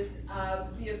that is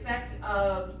the effect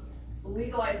of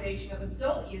legalization of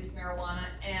adult use marijuana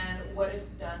and what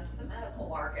it's done to the medical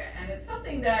market. And it's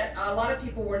something that a lot of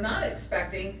people were not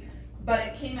expecting, but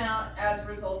it came out as a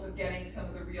result of getting some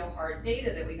of the real hard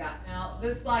data that we got. Now,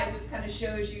 this slide just kind of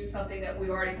shows you something that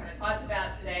we've already kind of talked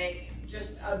about today,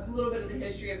 just a little bit of the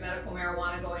history of medical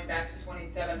marijuana going back to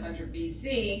 2700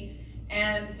 BC.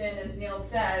 And then, as Neil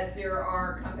said, there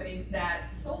are companies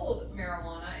that sold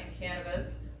marijuana and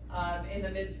cannabis. In the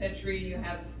mid-century, you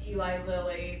have Eli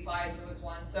Lilly, Pfizer was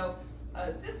one. So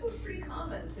this was pretty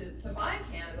common to buy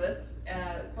cannabis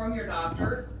from your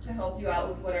doctor to help you out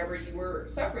with whatever you were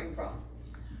suffering from.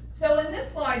 So in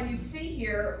this slide, you see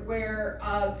here where,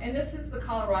 and this is the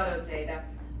Colorado data,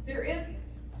 there is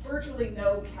virtually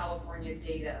no California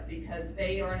data because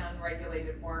they are an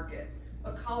unregulated market.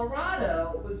 But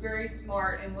Colorado was very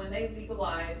smart, and when they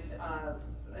legalized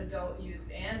adult use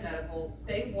and medical,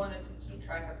 they wanted to keep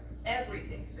track of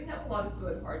everything. So we have a lot of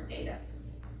good hard data.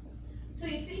 So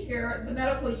you see here the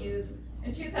medical use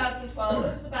in 2012,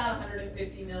 it was about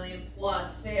 150 million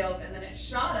plus sales, and then it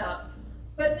shot up,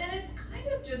 but then it's kind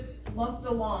of just lumped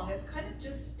along. It's kind of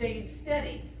just stayed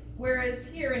steady. Whereas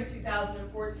here in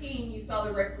 2014, you saw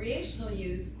the recreational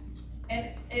use And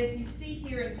as you see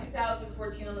here in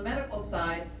 2014 on the medical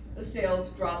side, the sales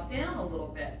dropped down a little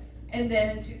bit. And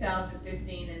then in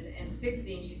 2015 and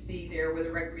 16, you see there where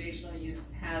the recreational use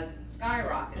has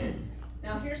skyrocketed.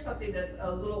 Now here's something that's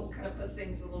a little, kind of puts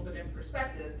things a little bit in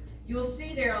perspective. You'll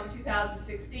see there on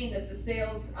 2016 that the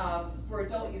sales for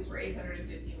adult use were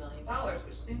 $850 million,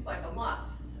 which seems like a lot.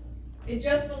 In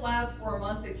just the last 4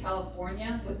 months in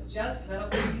California, with just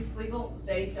medical use legal,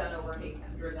 they've done over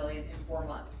 $800 million in 4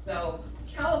 months. So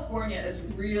California is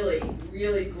really,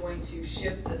 really going to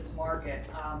shift this market.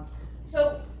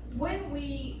 So when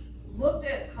we looked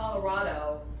at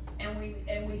Colorado and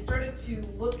we started to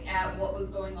look at what was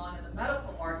going on in the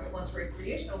medical market once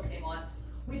recreational came on,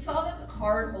 we saw that the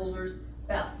card holders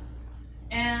fell.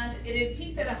 And it had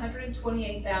peaked at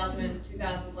 128,000 in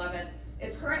 2011.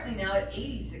 It's currently now at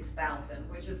 86,000,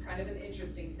 which is kind of an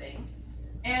interesting thing.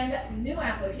 And new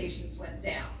applications went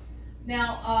down.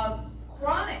 Now,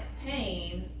 chronic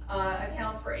pain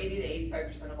accounts for 80 to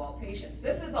 85% of all patients.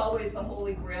 This is always the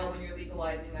holy grail when you're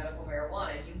legalizing medical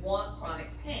marijuana. You want chronic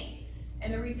pain.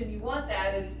 And the reason you want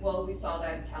that is, well, we saw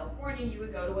that in California. You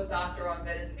would go to a doctor on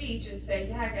Venice Beach and say,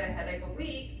 yeah, I got a headache a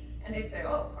week. And they'd say,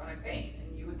 oh, chronic pain.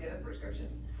 And you would get a prescription.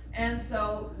 And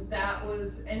so that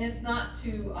was, and it's not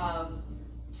to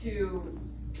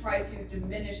try to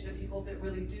diminish the people that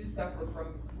really do suffer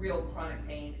from real chronic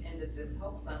pain and that this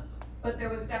helps them. But there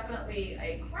was definitely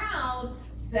a crowd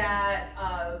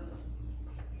that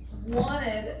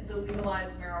wanted the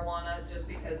legalized marijuana just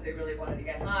because they really wanted to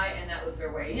get high, and that was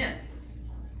their way in.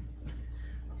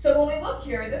 So when we look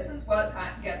here, this is what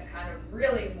gets kind of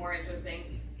really more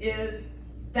interesting, is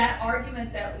that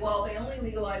argument that, well, they only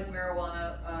legalized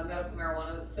marijuana, medical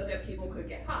marijuana, so that people could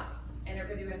get high. And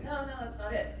everybody went, no, that's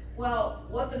not it. Well,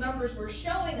 what the numbers were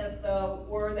showing us, though,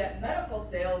 were that medical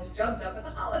sales jumped up at the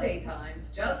holiday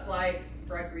times, just like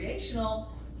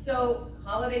recreational. So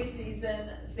holiday season,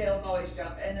 sales always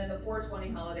jump. And then the 420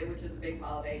 holiday, which is a big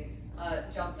holiday,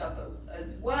 jumped up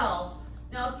as well.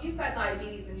 Now, if you've got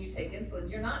diabetes and you take insulin,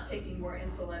 you're not taking more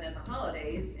insulin in the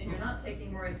holidays, and you're not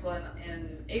taking more insulin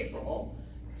in April.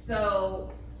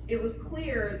 So it was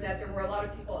clear that there were a lot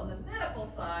of people on the medical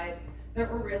side that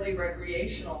were really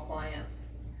recreational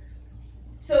clients.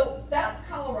 So that's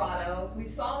Colorado. We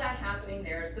saw that happening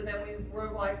there. So then we were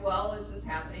like, well, is this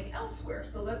happening elsewhere?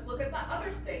 So let's look at the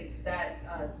other states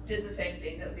that did the same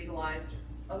thing, that legalized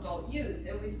adult use.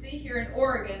 And we see here in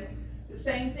Oregon, the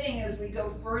same thing. As we go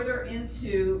further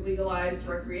into legalized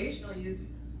recreational use,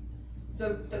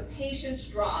 the patients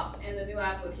drop and the new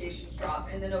applications drop.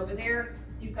 And then over there,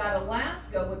 you've got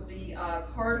Alaska with the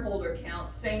cardholder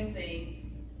count, same thing.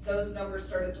 Those numbers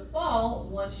started to fall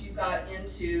once you got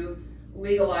into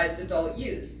legalized adult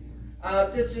use.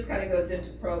 This just kind of goes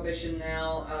into prohibition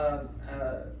now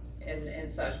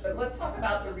and such. But let's talk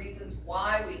about the reasons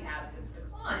why we have this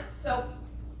decline. So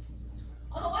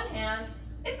on the one hand,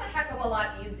 it's a heck of a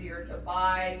lot easier to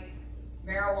buy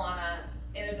marijuana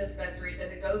in a dispensary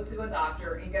than to go to a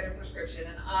doctor and get a prescription.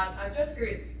 And I'm just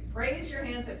curious, raise your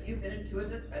hands if you've been into a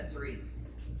dispensary.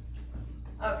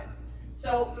 Okay.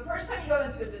 So the first time you go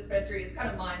into a dispensary, it's kind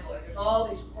of mind-blowing. There's all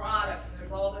these products and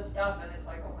there's all this stuff, and it's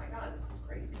like, oh my God, this is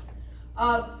crazy.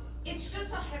 It's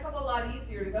just a heck of a lot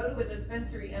easier to go to a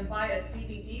dispensary and buy a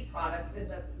CBD product than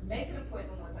to make an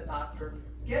appointment with a doctor,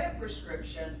 get a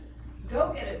prescription,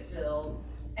 go get it filled,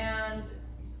 and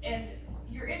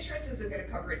your insurance isn't going to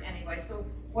cover it anyway. So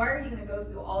why are you going to go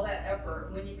through all that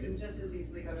effort when you can just as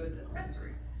easily go to a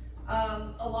dispensary?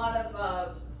 A lot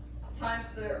of times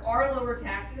there are lower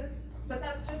taxes, but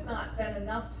that's just not been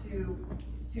enough to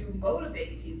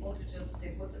motivate people to just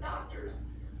stick with the doctors.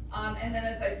 And then,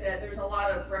 as I said, there's a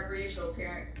lot of recreational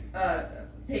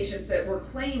patients that were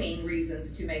claiming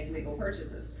reasons to make legal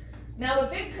purchases. Now, the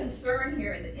big concern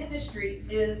here in the industry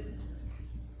is,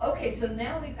 okay, so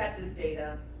now we've got this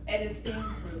data, and it's being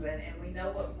proven, and we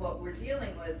know what we're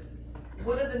dealing with.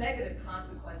 What are the negative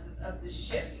consequences of this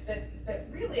shift that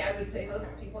really, I would say, most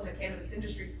people in the cannabis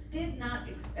industry did not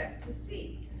expect to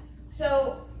see?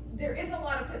 So there is a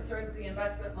lot of concern that the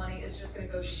investment money is just going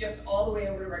to go shift all the way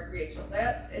over to recreational.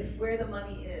 That it's where the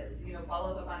money is,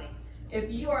 follow the money.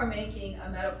 If you are making a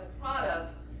medical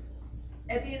product,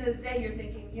 at the end of the day, you're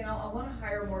thinking, I want to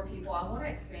hire more people, I want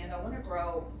to expand, I want to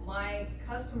grow. My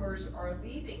customers are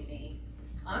leaving me.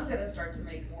 I'm going to start to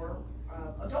make more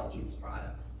adult use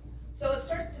products. So it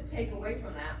starts to take away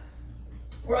from that.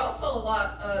 We're also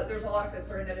there's a lot of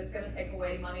concern that it's going to take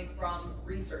away money from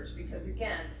research, because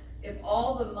again, if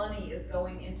all the money is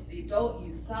going into the adult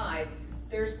use side,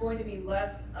 there's going to be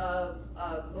less of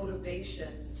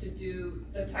motivation to do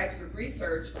the types of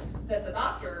research that the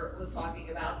doctor was talking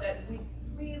about that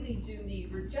we really do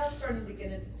need, we're just starting to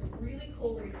get into some really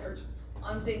cool research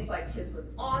on things like kids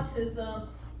with autism,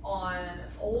 on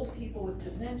old people with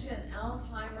dementia and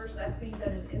Alzheimer's. That's being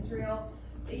done in Israel.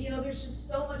 You know, there's just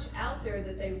so much out there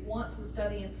that they want to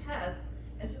study and test.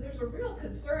 And so there's a real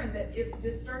concern that if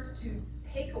this starts to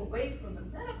take away from the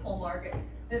medical market,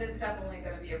 that it's definitely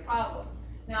going to be a problem.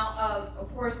 Now,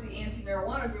 of course, the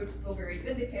anti-marijuana groups feel very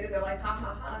vindicated. They're like, ha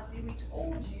ha ha, see, we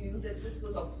told you that this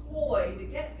was a ploy to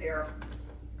get there.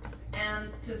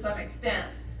 And to some extent,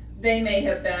 they may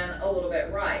have been a little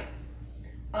bit right.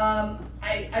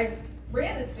 I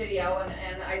ran this video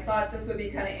and I thought this would be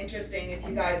kind of interesting if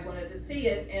you guys wanted to see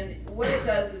it. And what it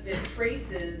does is it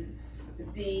traces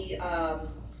the,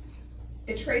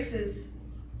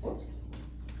 whoops.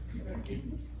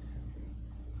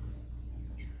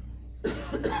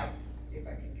 Let's see if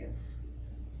I can get,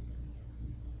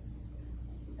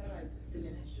 how do I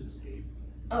diminish? Escape.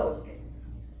 Oh, escape.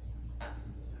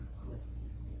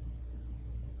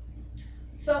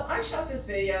 So I shot this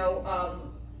video,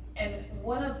 and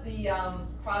one of the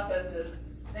processes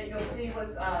that you'll see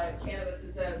with cannabis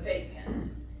is vape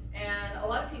pens. And a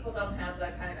lot of people don't have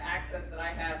the kind of access that I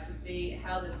have to see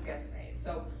how this gets made.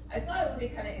 So I thought it would be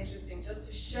kind of interesting just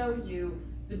to show you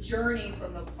the journey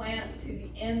from the plant to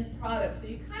the end product, so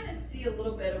you kind of see a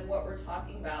little bit of what we're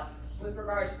talking about with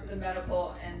regards to the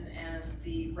medical and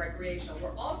the recreational.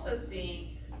 We're also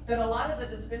seeing that a lot of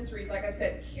the dispensaries, like I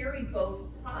said, carry both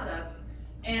products.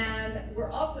 And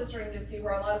we're also starting to see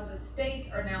where a lot of the states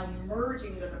are now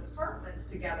merging the departments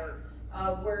together,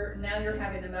 where now you're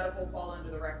having the medical fall under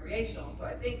the recreational. So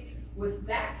I think with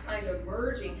that kind of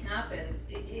merging happen,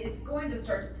 it's going to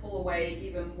start to pull away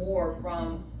even more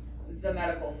from the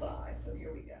medical side. So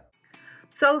here we go.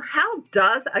 So how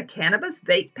does a cannabis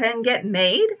vape pen get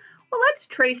made? Well, let's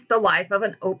trace the life of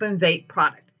an open vape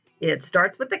product. It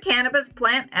starts with the cannabis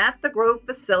plant at the grow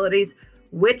facilities,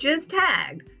 which is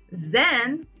tagged.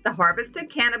 Then the harvested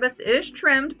cannabis is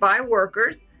trimmed by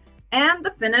workers and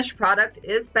the finished product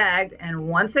is bagged and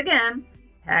once again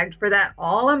tagged for that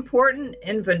all-important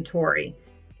inventory.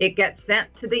 It gets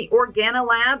sent to the organo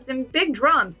labs in big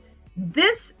drums.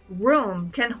 This room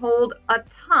can hold a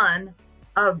ton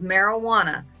of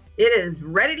marijuana. It is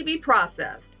ready to be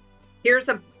processed. Here's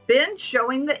a bin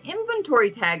showing the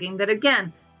inventory tagging that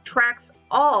again tracks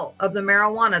all of the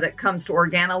marijuana that comes to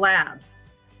organo labs.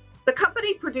 The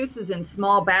company produces in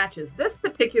small batches. This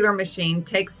particular machine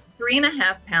takes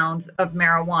 3.5 pounds of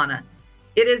marijuana.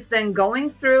 It is then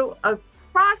going through a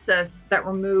process that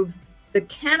removes the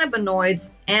cannabinoids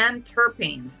and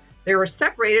terpenes. They were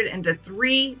separated into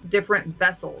 3 different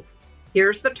vessels.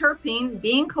 Here's the terpene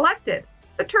being collected.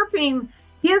 The terpene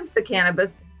gives the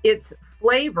cannabis its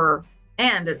flavor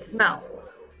and its smell.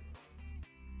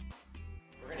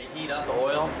 We're going to heat up the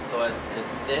oil so it's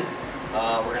thin.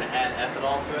 We're going to add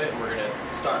ethanol to it. We're going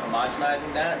to start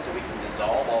homogenizing that so we can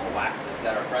dissolve all the waxes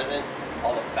that are present,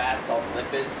 all the fats, all the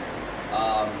lipids.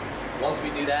 Once we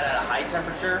do that at a high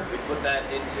temperature, we put that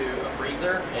into a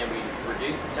freezer and we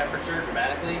reduce the temperature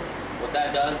dramatically. What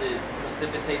that does is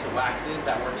precipitate the waxes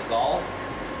that were dissolved,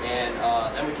 and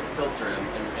then we can filter them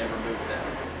and remove them.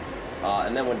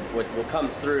 And then what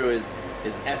comes through is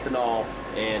ethanol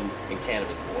and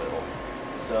cannabis oil.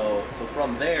 So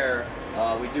from there,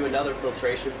 we do another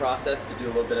filtration process to do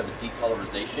a little bit of a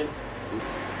decolorization.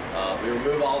 We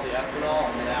remove all the ethanol,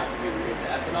 and then after we remove the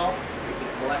ethanol, we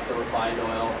can collect the refined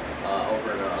oil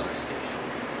over at our other station.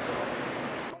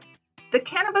 The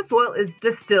cannabis oil is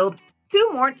distilled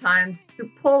 2 more times to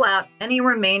pull out any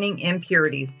remaining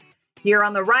impurities. Here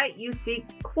on the right, you see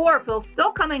chlorophyll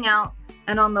still coming out,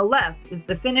 and on the left is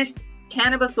the finished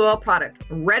cannabis oil product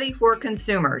ready for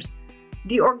consumers.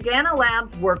 The Organo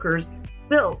Labs workers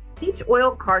fill each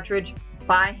oil cartridge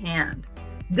by hand.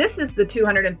 This is the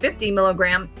 250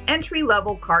 milligram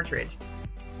entry-level cartridge.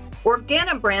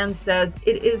 Organo Brands says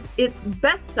it is its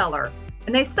bestseller,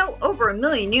 and they sell over 1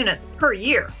 million units per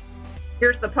year.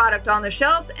 Here's the product on the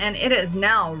shelves, and it is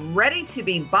now ready to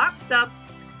be boxed up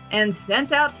and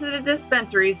sent out to the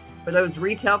dispensaries for those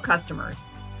retail customers.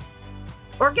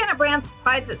 Organo Brands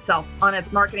prides itself on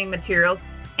its marketing materials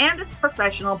and its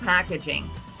professional packaging.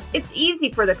 It's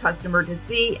easy for the customer to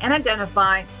see and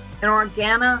identify an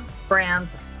Organo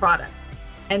Brands product.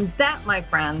 And that, my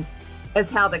friends, is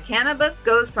how the cannabis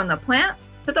goes from the plant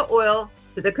to the oil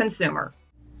to the consumer.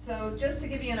 So just to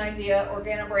give you an idea,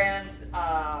 Organo Brands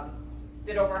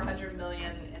did over 100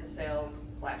 million in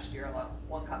sales last year alone,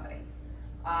 one company.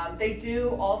 They do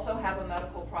also have a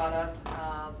medical product,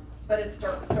 but it's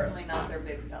certainly not their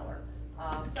big seller.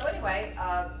 So anyway,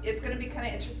 it's going to be kind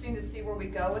of interesting to see where we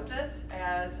go with this.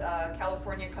 As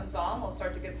California comes on, we'll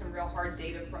start to get some real hard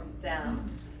data from them,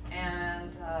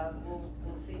 and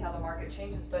we'll see how the market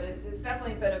changes. But it's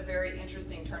definitely been a very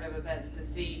interesting turn of events to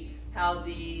see how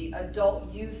the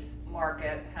adult use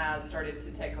market has started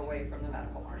to take away from the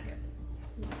medical market.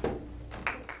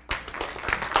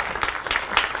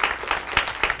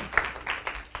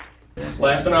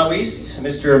 Last but not least,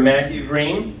 Mr. Matthew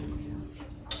Greene.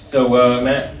 So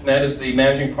Matt is the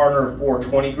managing partner of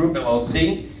 420 Group,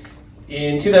 LLC.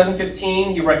 In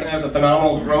 2015, he recognized the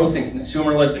phenomenal growth in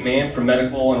consumer-led demand for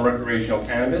medical and recreational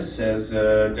cannabis, as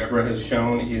Debra has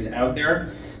shown is out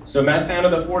there. So Matt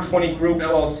founded the 420 Group,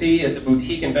 LLC. It's a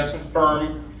boutique investment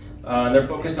firm. And they're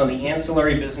focused on the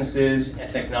ancillary businesses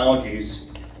and technologies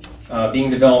being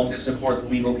developed to support the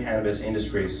legal cannabis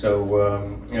industry. So,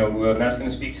 Matt's going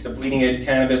to speak to the bleeding edge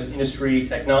cannabis industry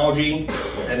technology.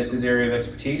 That is his area of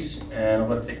expertise, and I'll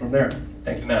let it take from there.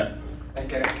 Thank you, Matt.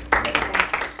 Thank you.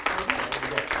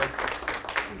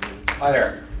 Hi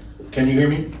there. Can you hear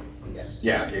me? Yes.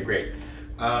 Yeah, okay, great.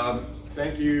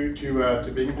 Thank you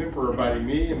to Binghamton for inviting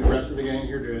me and the rest of the gang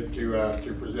here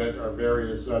to present our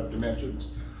various dimensions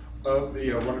of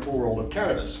the wonderful world of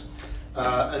cannabis.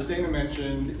 As Dana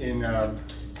mentioned, in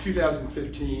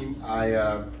 2015,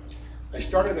 I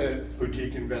started a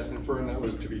boutique investment firm that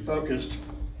was to be focused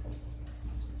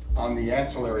on the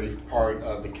ancillary part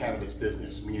of the cannabis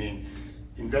business, meaning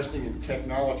investing in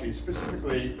technology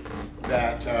specifically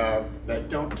that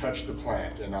don't touch the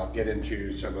plant, and I'll get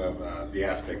into some of the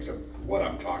aspects of what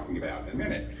I'm talking about in a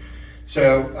minute.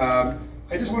 So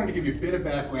I just wanted to give you a bit of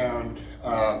background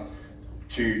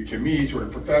to me, sort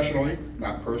of professionally,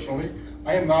 not personally.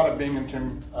 I am not a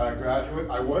Binghamton graduate.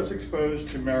 I was exposed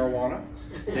to marijuana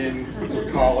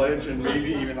in college and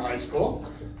maybe even high school,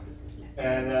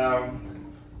 and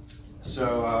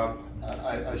so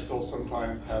I still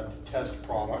sometimes have to test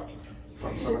product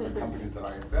from some of the companies that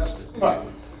I invested. But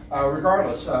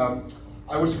regardless,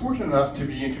 I was fortunate enough to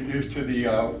be introduced to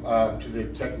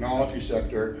the technology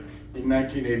sector in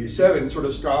 1987, sort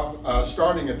of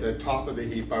starting at the top of the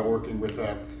heap by working with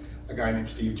a guy named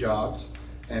Steve Jobs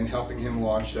and helping him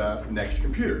launch Next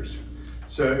Computers.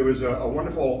 So it was a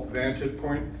wonderful vantage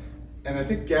point. And I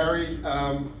think Gary,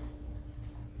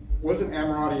 wasn't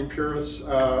Ammirati and Puris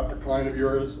a client of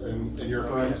yours and your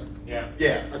firms? Yeah.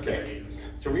 Yeah, okay.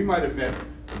 So we might have met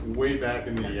way back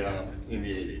in the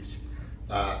 80s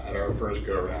at our first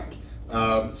go around.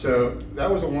 So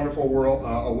that was a wonderful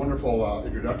wonderful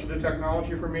introduction to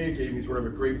technology for me. It gave me sort of a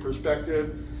great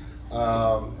perspective,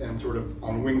 and sort of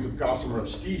on the wings of Gossamer of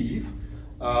Steve,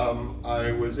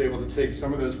 I was able to take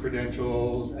some of those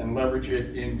credentials and leverage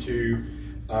it into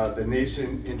the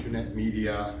nascent internet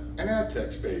media and ad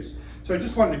tech space. So I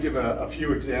just wanted to give a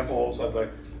few examples of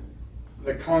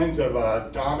the kinds of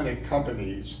dominant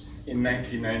companies in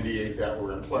 1998 that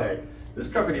were in play. This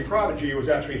company, Prodigy, was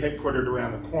actually headquartered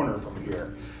around the corner from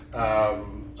here. I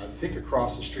think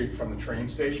across the street from the train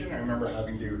station. I remember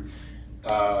having to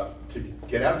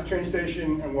get out of the train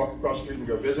station and walk across the street and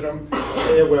go visit them.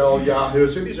 AOL, Yahoo,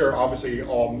 so these are obviously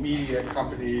all media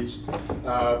companies,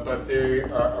 but they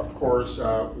are, of course,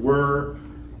 were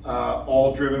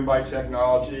all driven by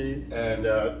technology, and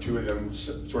two of them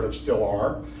sort of still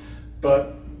are.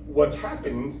 But what's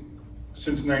happened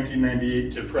since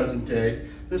 1998 to present day,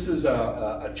 this is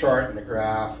a chart and a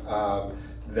graph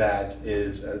that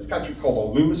is, it's actually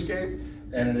called a Lumascape,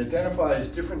 and it identifies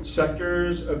different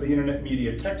sectors of the internet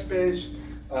media tech space,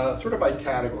 sort of by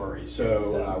category.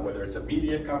 So whether it's a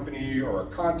media company or a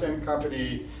content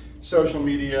company, social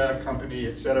media company,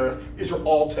 etc. These are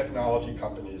all technology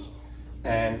companies.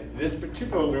 And this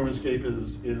particular Lumascape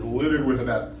is littered with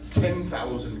about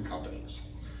 10,000 companies.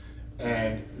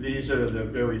 And these are the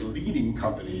very leading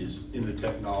companies in the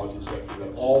technology sector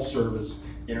that all service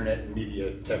internet and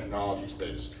media technology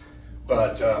space.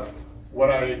 But what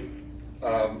I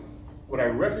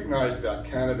recognized about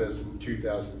cannabis in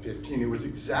 2015, it was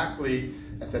exactly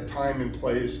at the time and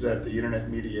place that the internet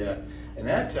media and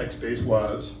ad tech space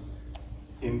was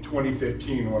in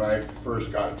 2015 when I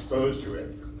first got exposed to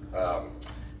it.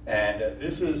 And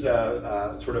this is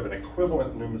sort of an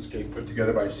equivalent Lumascape put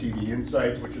together by CD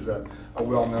Insights, which is a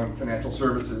well-known financial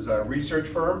services research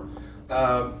firm.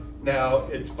 Now,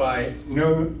 it's by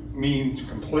no means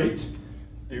complete,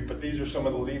 but these are some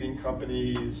of the leading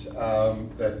companies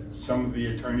that some of the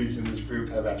attorneys in this group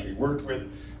have actually worked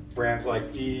with. Brands like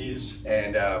Ease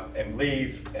and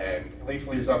Leaf, and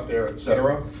Leafly's up there,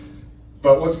 etc.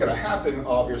 But what's going to happen,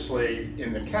 obviously,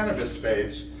 in the cannabis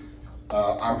space,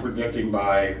 I'm predicting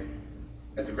by,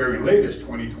 at the very latest,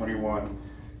 2021,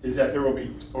 is that there will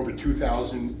be over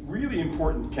 2,000 really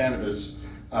important cannabis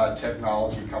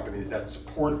technology companies that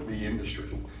support the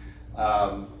industry.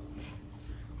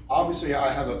 Obviously,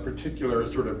 I have a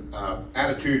particular sort of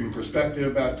attitude and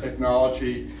perspective about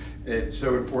technology. It's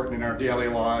so important in our daily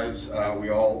lives. We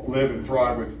all live and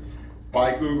thrive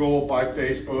by Google, by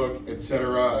Facebook,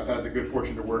 etc. I've had the good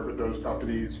fortune to work with those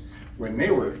companies when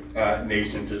they were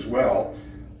nascent as well.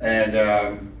 And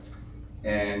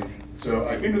so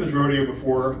I've been to this rodeo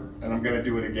before, and I'm going to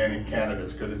do it again in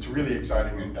cannabis because it's really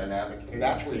exciting and dynamic. And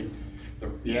actually,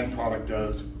 the end product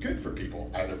does good for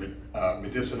people, either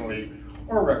medicinally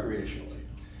or recreationally.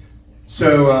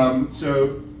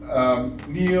 So,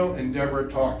 Neil and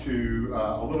Debra talked to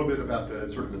a little bit about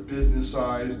the sort of the business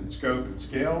size and scope and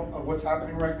scale of what's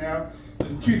happening right now.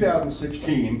 In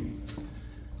 2016,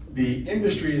 the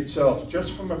industry itself,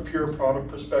 just from a pure product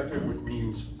perspective, which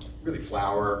means really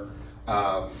flower,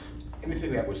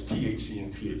 anything that was THC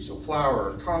infused, so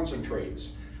flower,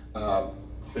 concentrates,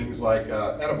 things like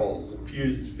edibles,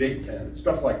 infused vape pens,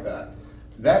 stuff like that.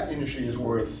 That industry is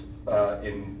worth,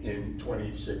 in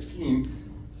 2016,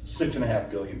 $6.5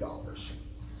 billion.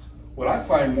 What I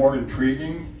find more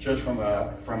intriguing, just from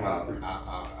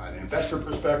an investor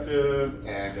perspective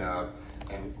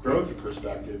and growth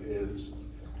perspective, is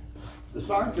the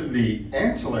size of the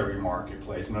ancillary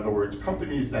marketplace. In other words,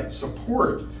 companies that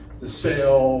support the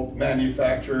sale,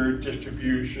 manufacture,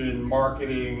 distribution,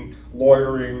 marketing,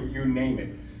 lawyering, you name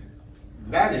it.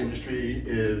 That industry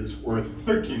is worth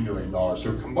 $13 billion.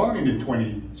 So combined in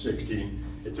 2016,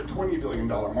 it's a $20 billion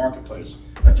marketplace.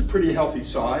 That's a pretty healthy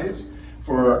size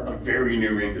for a very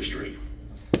new industry.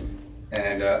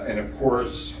 And of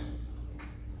course,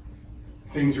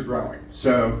 things are growing.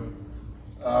 So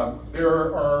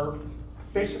there are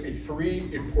basically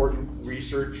 3 important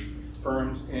research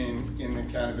firms in the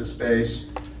cannabis space.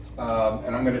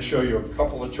 And I'm going to show you a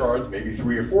couple of charts, maybe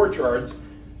 3 or 4 charts,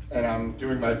 and I'm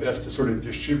doing my best to sort of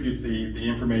distribute the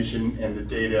information and the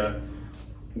data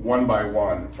one by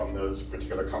one from those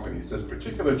particular companies. This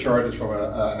particular chart is from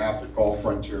an outfit called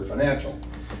Frontier Financial.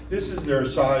 This is their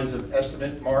size of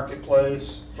estimate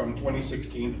marketplace from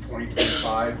 2016 to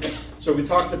 2025. So we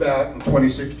talked about in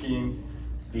 2016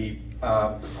 the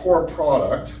core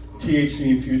product, THC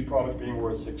infused product, being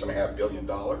worth $6.5 billion.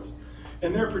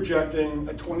 And they're projecting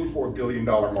a $24 billion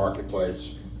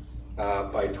marketplace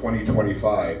by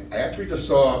 2025. I actually just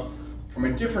saw from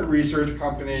a different research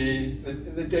company,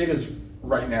 the data's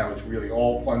right now, it's really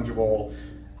all fungible.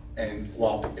 And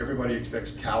while everybody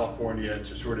expects California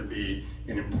to sort of be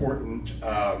an important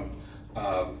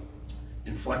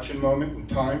inflection moment in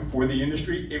time for the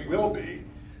industry, it will be.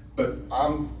 But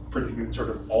I'm predicting sort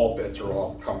of all bets are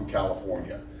off come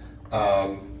California.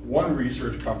 One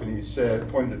research company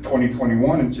pointed to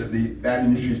 2021 and said that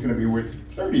industry is going to be worth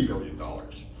 $30 billion.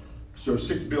 So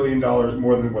 $6 billion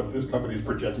more than what this company is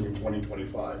projecting in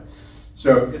 2025.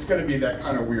 So it's going to be that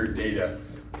kind of weird data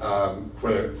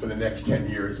for the next 10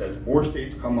 years as more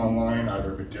states come online,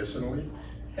 either medicinally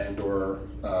and or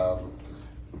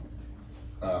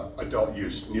adult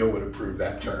use. Neil would approve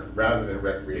that term rather than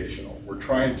recreational. We're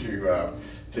trying to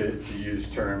use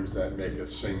terms that make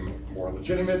us seem more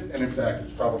legitimate, and in fact,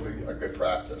 it's probably a good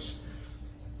practice.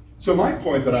 So my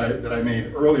point that I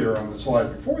made earlier on the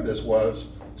slide before this was,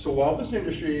 so while this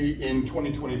industry in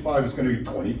 2025 is going to be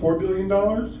 $24 billion,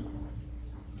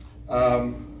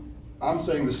 I'm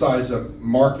saying the size of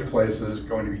marketplace is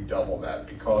going to be double that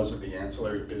because of the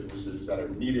ancillary businesses that are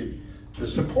needed to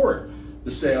support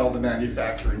the sale, the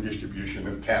manufacture, and distribution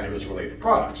of cannabis-related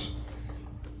products.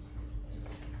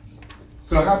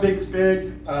 So how big is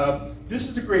big? This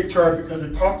is a great chart because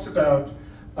it talks about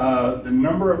the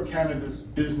number of cannabis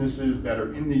businesses that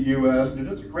are in the US, and it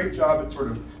does a great job at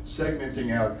sort of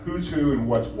segmenting out who's who and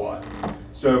what's what.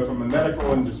 So from the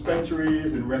medical and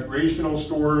dispensaries and recreational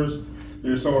stores,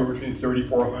 there's somewhere between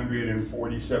 3,400 and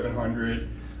 4,700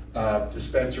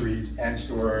 dispensaries and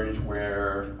stores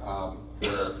where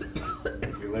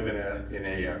if we live in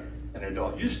an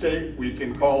adult use state, we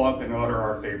can call up and order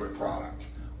our favorite product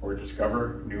or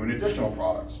discover new and additional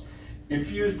products.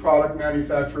 Infused product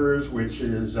manufacturers, which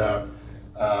is, Debra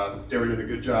did a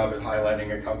good job at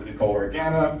highlighting a company called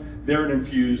Organa. They're an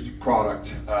infused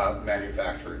product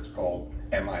manufacturer. It's called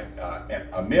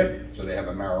MIP, so they have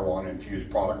a marijuana infused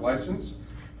product license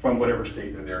from whatever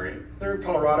state that they're in. They're in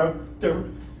Colorado, Debra?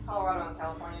 Colorado and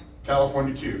California.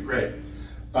 California too, great.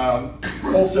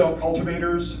 Wholesale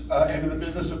cultivators end of the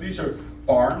business. So these are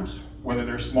farms, whether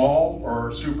they're small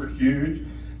or super huge.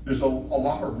 There's a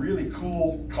lot of really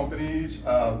cool companies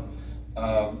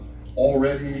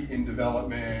already in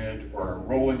development or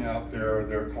rolling out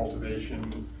their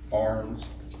cultivation farms.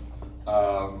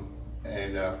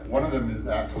 One of them is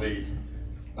actually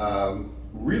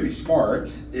really smart.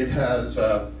 It has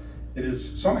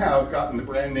somehow gotten the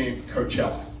brand name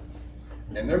Coachella.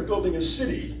 And they're building a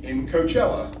city in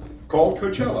Coachella called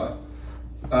Coachella,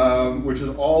 which is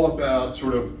all about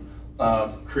sort of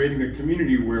creating a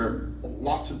community where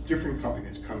lots of different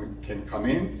companies can come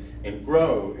in and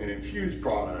grow and infuse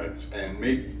products and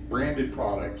make branded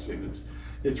products. And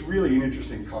it's really an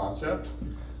interesting concept.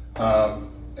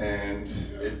 And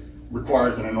it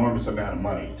requires an enormous amount of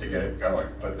money to get it going,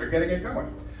 but they're getting it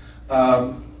going.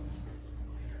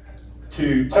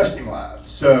 To testing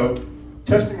labs. So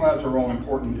testing labs are all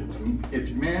important. It's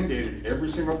mandated. Every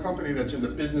single company that's in the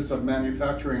business of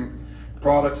manufacturing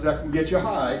products that can get you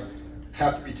high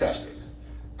have to be tested.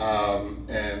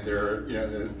 And there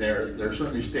are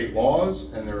certainly state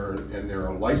laws, and there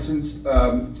are licensed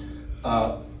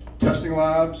testing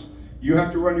labs. You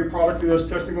have to run your product through those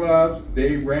testing labs.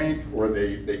 They rank, or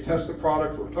they test the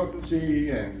product for potency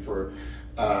and for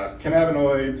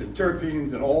cannabinoids and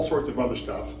terpenes and all sorts of other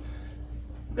stuff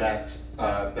that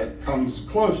comes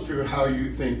close to how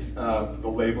you think the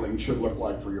labeling should look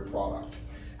like for your product.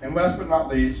 And last but not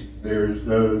least, there's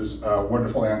those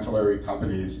wonderful ancillary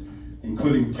companies,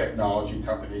 including technology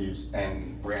companies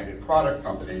and branded product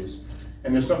companies.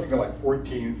 And there's something like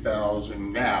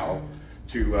 14,000 now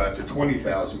to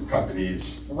 20,000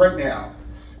 companies right now.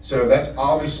 So that's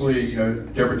obviously,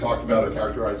 Debra talked about or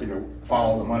characterized,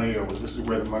 follow the money, or this is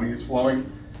where the money is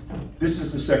flowing. This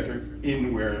is the sector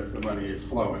in where the money is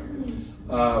flowing.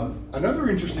 Another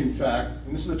interesting fact,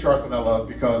 and this is a chart that I love,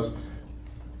 because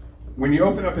when you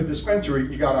open up a dispensary,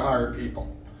 you got to hire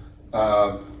people.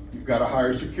 You've got to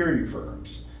hire security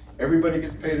firms. Everybody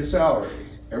gets paid a salary.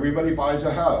 Everybody buys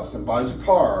a house and buys a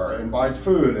car and buys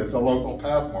food at the local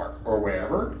Pathmark or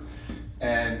wherever.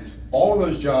 And all of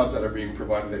those jobs that are being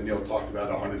provided, that Neil talked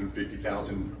about,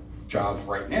 150,000 jobs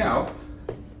right now,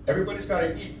 everybody's got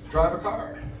to eat, drive a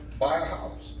car, buy a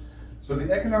house. So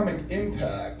the economic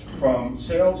impact from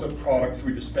sales of product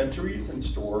through dispensaries and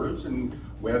stores and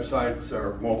websites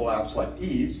or mobile apps like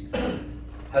these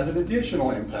has an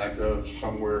additional impact of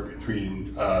somewhere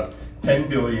between 10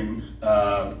 billion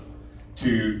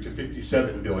to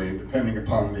 57 billion, depending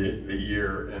upon the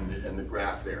year and the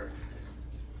graph there.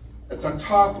 It's on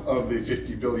top of the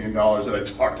 $50 billion that I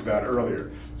talked about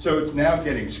earlier. So it's now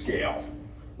getting scale.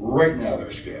 Right now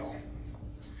there's scale.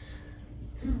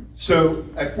 So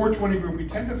at 420 Group, we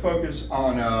tend to focus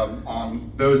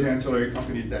on those ancillary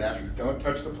companies that actually don't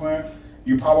touch the plant.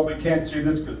 You probably can't see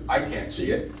this because I can't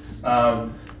see it.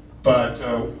 But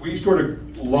we sort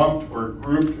of lumped or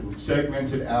grouped and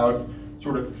segmented out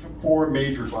sort of 4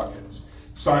 major buckets.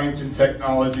 Science and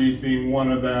technology being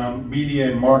one of them,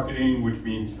 media and marketing, which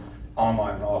means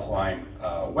online and offline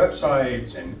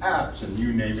websites and apps and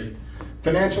you name it.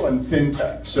 Financial and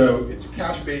fintech. So it's a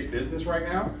cash-based business right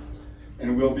now,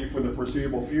 and will be for the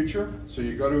foreseeable future. So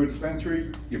you go to a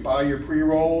dispensary, you buy your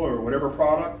pre-roll or whatever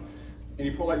product, and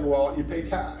you pull out your wallet and you pay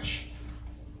cash.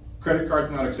 Credit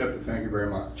card's not accepted, thank you very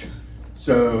much.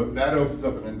 So that opens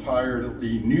up an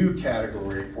entirely new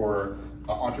category for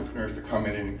entrepreneurs to come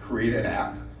in and create an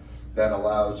app that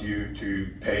allows you to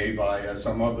pay via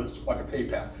some other, like a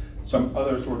PayPal, some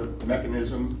other sort of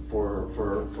mechanism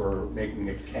for making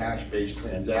a cash-based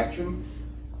transaction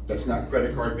that's not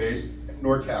credit card-based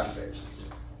nor cash-based.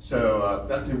 So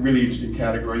that's a really interesting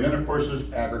category. Then of course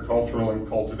there's agricultural and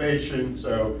cultivation.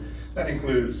 So that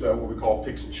includes what we call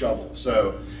picks and shovels.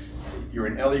 So you're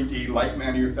an LED light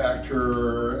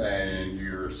manufacturer and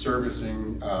you're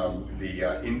servicing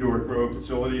the indoor grow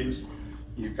facilities.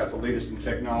 You've got the latest in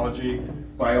technology.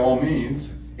 By all means,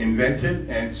 invent it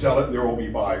and sell it, there will be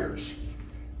buyers.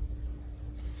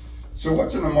 So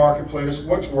what's in the marketplace,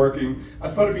 what's working? I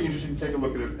thought it'd be interesting to take a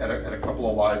look at a couple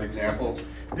of live examples.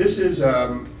 This is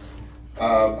a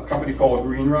company called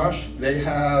Green Rush. They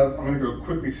have, I'm gonna go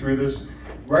quickly through this.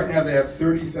 Right now they have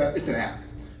 30,000, it's an app.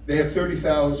 They have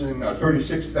 36,000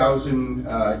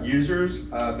 users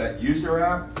that use their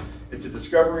app. It's a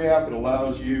discovery app. It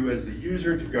allows you as the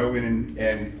user to go in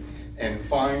and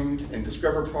find and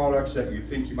discover products that you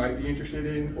think you might be interested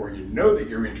in, or you know that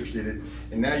you're interested in,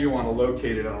 and now you want to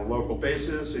locate it on a local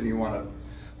basis, and you want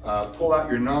to pull out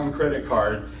your non-credit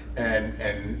card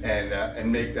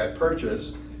and make that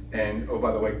purchase, and oh,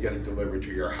 by the way, get it delivered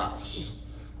to your house.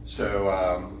 So,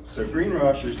 so Green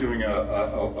Rush is doing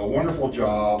a wonderful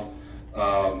job.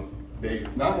 They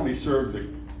not only serve the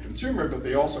consumer, but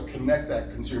they also connect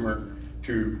that consumer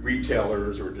to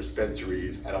retailers or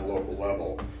dispensaries at a local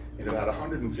level in about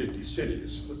 150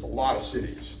 cities. That's a lot of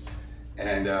cities.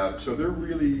 And so they're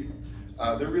really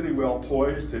well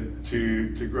poised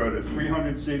to grow to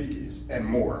 300 cities and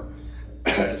more.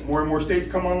 As more and more states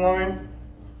come online,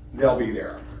 they'll be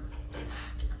there.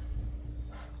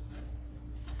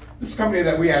 This is a company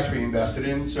that we actually invested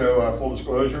in, so full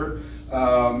disclosure.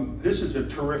 This is a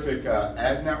terrific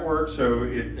ad network, so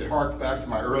it harks back to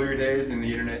my earlier days in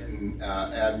the internet and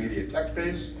ad media tech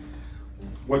space.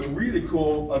 What's really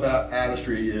cool about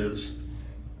Adistry is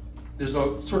there's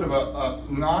a sort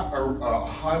of not a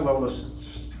high level of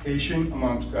sophistication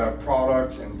amongst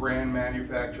products and brand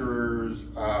manufacturers,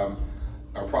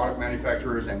 product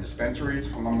manufacturers and dispensaries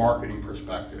from a marketing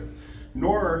perspective.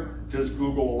 Nor does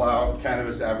Google allow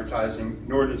cannabis advertising,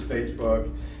 nor does Facebook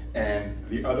and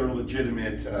the other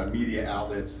legitimate media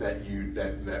outlets that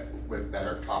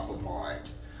are top of mind.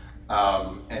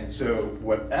 And so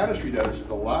what Adistry does is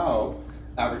allow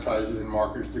advertisers and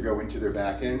marketers to go into their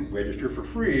back end, register for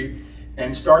free,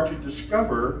 and start to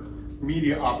discover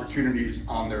media opportunities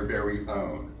on their very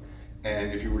own.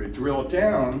 And if you were to drill it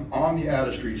down on the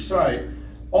Adistry site,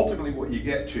 ultimately what you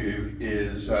get to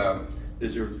is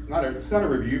it's not a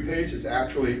review page, it's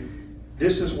actually,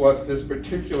 this is what this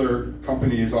particular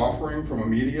company is offering from a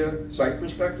media site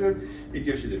perspective. It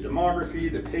gives you the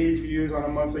demography, the page views on a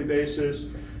monthly basis,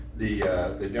 the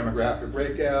demographic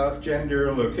breakout,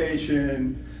 gender,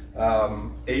 location,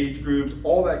 age groups,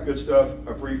 all that good stuff,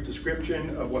 a brief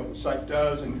description of what the site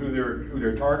does and who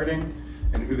they're targeting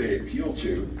and who they appeal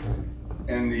to.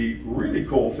 And the really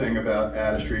cool thing about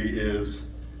Adistry is,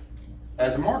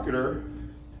 as a marketer,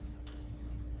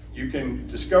 you can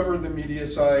discover the media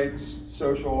sites,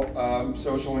 social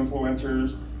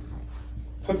influencers,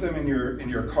 put them in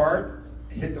your cart,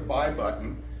 hit the buy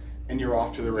button, and you're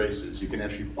off to the races. You can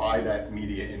actually buy that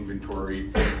media inventory,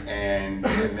 and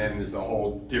then there's a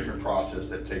whole different process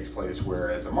that takes place where,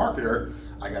 as a marketer,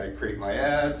 I got to create my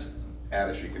ads.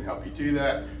 Adistry can help you do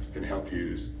that, can help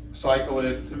you cycle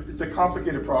it. It's a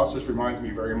complicated process, reminds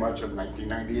me very much of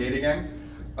 1998 again,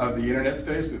 of the internet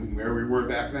space and where we were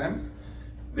back then.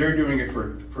 They're doing it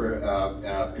for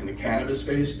in the cannabis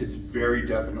space. It's very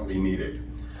definitely needed.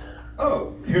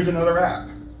 Oh, here's another app.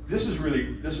 This is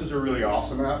a really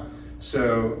awesome app.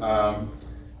 So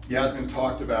Yasmin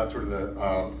talked about sort of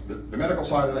the medical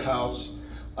side of the house,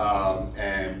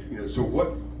 and so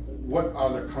what are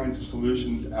the kinds of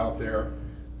solutions out there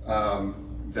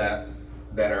that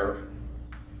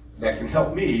can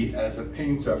help me as a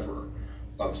pain sufferer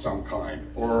of some kind,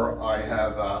 or I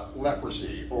have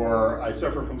leprosy, or I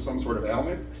suffer from some sort of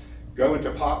ailment. Go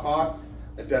into PopBot,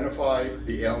 identify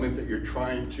the ailment that you're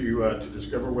trying to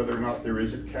discover whether or not there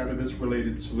is a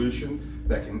cannabis-related solution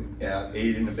that can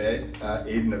aid and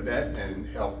abet and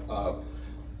help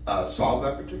solve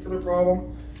that particular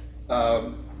problem.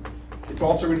 It's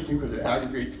also interesting because it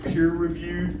aggregates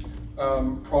peer-reviewed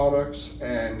products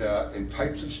and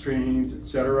types of strains,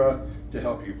 etc., to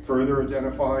help you further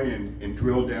identify and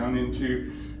drill down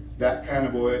into that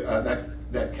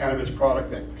that cannabis product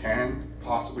that can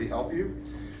possibly help you,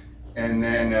 and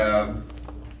then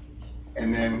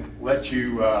let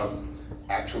you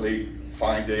actually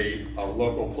find a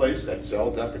local place that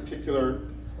sells that particular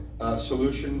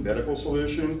solution, medical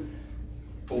solution,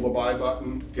 pull the buy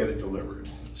button, get it delivered.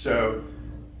 So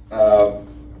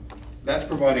that's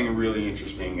providing a really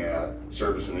interesting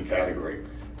service in the category.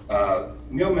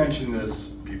 Neil mentioned this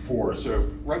before. So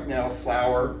right now,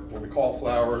 flower, what we call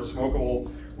flower, smokable,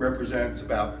 represents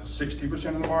about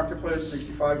 60% of the marketplace,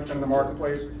 65% of the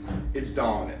marketplace. It's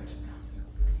dominant.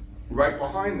 Right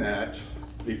behind that,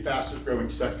 the fastest growing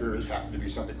sectors happen to be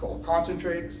something called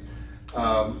concentrates,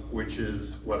 which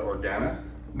is what Organa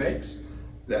makes.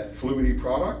 That fluidy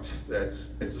product, it's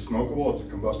a smokable, it's a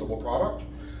combustible product.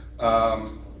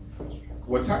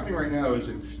 What's happening right now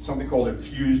is something called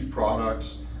infused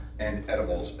products and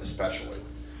edibles especially.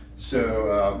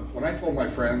 So when I told my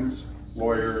friends,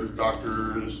 lawyers,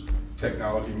 doctors,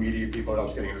 technology, media people that I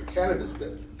was getting into the cannabis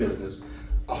business,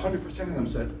 100% of them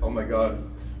said, oh my God,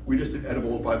 we just did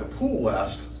edibles by the pool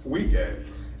last weekend.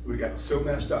 We got so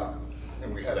messed up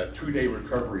and we had a 2-day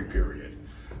recovery period.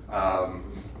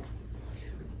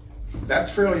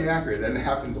 That's fairly accurate, and it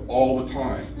happens all the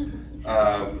time.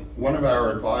 One of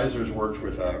our advisors worked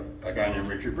with a guy named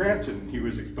Richard Branson. He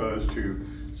was exposed to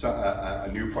a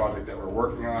new project that we're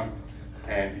working on,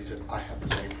 and he said, I have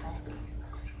the same problem.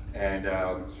 And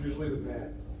It's usually the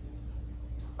man.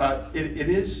 It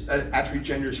is actually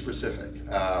gender specific.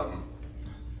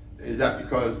 Is that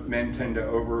because men tend to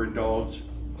overindulge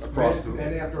across the...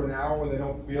 Men after an hour when they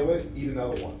don't feel it, eat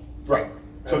another one. Right,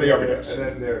 so they overdose. And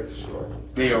then they're destroyed.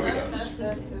 They overdose.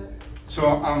 So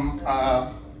I'm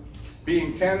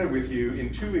being candid with you,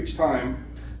 in 2 weeks' time,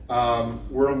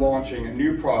 we're launching a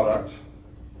new product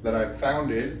that I've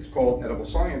founded. It's called Edible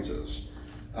Sciences.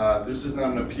 This is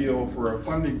not an appeal for a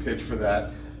funding pitch for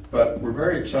that, but we're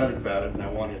very excited about it, and I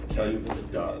wanted to tell you what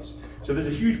it does. So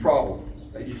there's a huge problem,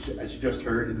 as you just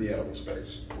heard, in the edible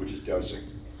space, which is dosing.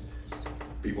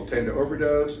 People tend to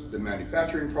overdose. The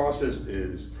manufacturing process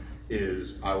is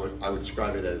I would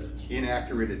describe it as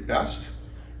inaccurate at best.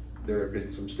 There have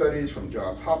been some studies from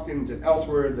Johns Hopkins and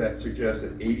elsewhere that suggest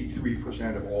that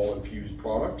 83% of all infused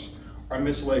products are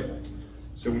mislabeled.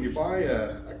 So when you buy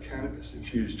a cannabis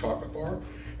infused chocolate bar,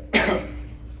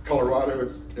 Colorado,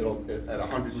 at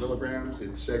 100 milligrams,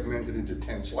 it's segmented into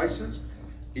 10 slices.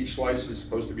 Each slice is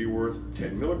supposed to be worth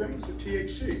 10 milligrams of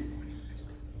THC.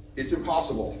 It's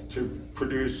impossible to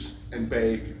produce and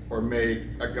bake or make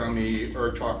a gummy or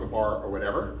a chocolate bar or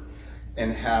whatever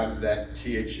and have that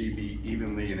THC be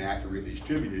evenly and accurately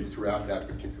distributed throughout that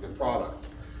particular product.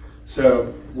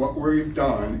 So what we've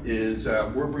done is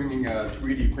we're bringing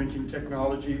 3D printing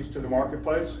technologies to the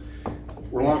marketplace.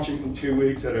 We're launching in 2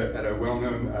 weeks at a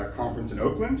well-known conference in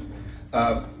Oakland.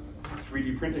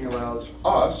 3D printing allows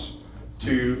us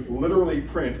to literally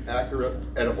print accurate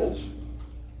edibles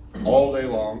all day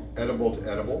long, edible to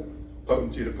edible,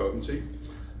 potency to potency,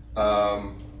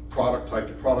 product type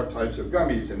to product types of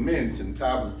gummies and mints and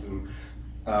tablets, and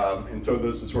so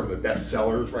those are sort of the best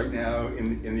sellers right now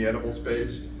in the edible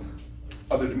space.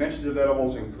 Other dimensions of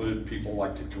edibles include people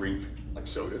like to drink like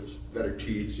sodas that are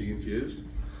THC infused.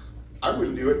 I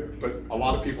wouldn't do it, but a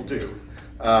lot of people do.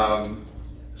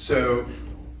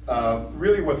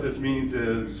 Really what this means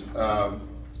is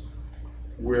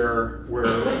we're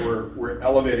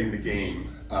elevating the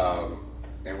game,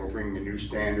 and we're bringing a new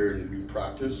standard and new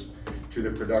practice to the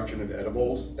production of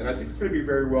edibles, and I think it's going to be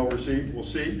very well received. We'll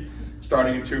see,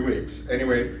 starting in 2 weeks.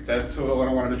 Anyway, that's what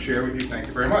I wanted to share with you. Thank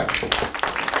you very much.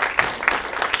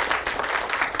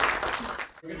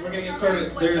 We're going to get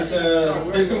started.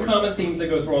 There's some common themes that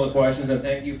go through all the questions, and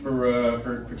thank you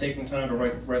for taking time to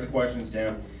write the questions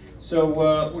down. So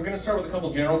we're going to start with a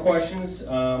couple general questions.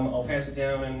 I'll pass it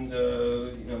down and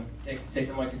take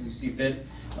the mic as you see fit.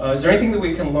 Is there anything that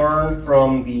we can learn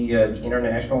from the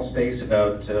international space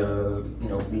about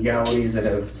legalities that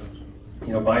have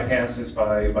bypassed this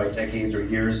by decades or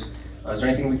years? Is there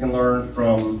anything we can learn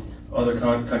from other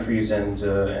countries and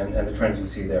the trends we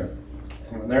see there?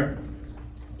 Anyone there?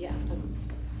 Yeah.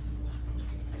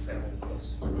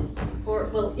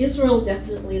 Well, Israel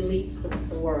definitely leads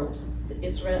the world.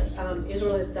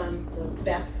 Israel has done the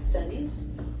best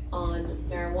studies on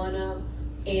marijuana,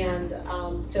 and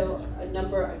so a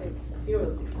few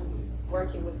of them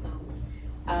working with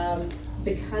them.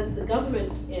 Because the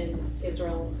government in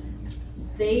Israel,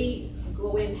 they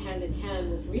go in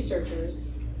hand with researchers,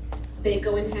 they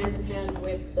go in hand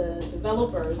with the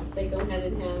developers, they go hand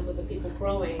in hand with the people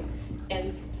growing,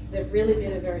 and they've really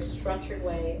been a very structured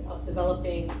way of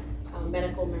developing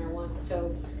medical marijuana.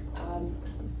 So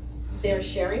they're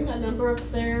sharing a number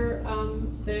of their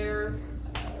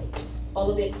all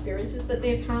of the experiences that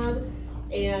they've had.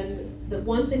 And the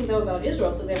one thing though about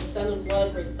Israel, so they've done a lot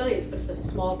of great studies, but it's a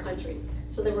small country.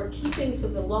 So they were keeping, so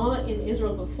the law in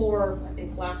Israel before, I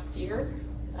think last year,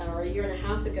 or a year and a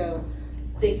half ago,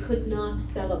 they could not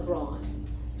sell abroad.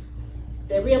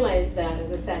 They realized that,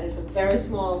 as I said, it's a very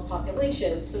small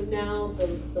population, so now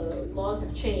the laws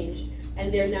have changed,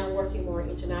 and they're now working more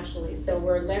internationally. So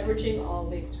we're leveraging all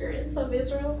the experience of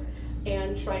Israel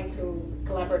and trying to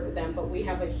collaborate with them, but we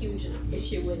have a huge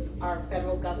issue with our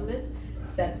federal government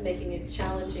that's making it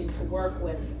challenging to work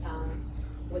with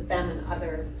them and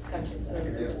other countries. I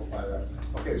can amplify that.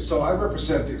 Okay, so I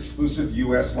represent the exclusive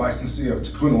U.S. licensee of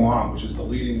Tikkun Olam, which is the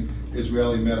leading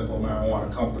Israeli medical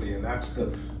marijuana company, and that's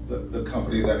the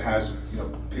company that has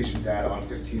patient data on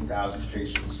 15,000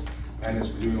 patients and has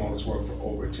been doing all this work for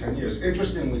over 10 years.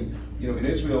 Interestingly, in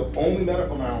Israel, only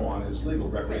medical marijuana is legal.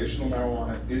 Recreational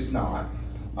marijuana is not,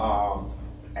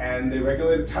 and they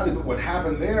regulate it tightly. But what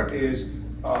happened there is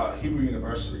Hebrew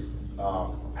University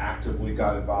actively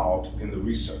got involved in the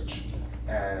research,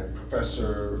 and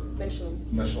Professor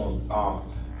Michelin,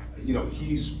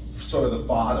 he's sort of the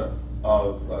father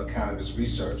of cannabis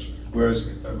research,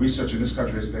 whereas research in this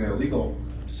country has been illegal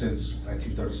since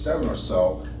 1937 or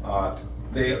so.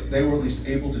 They were at least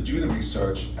able to do the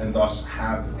research and thus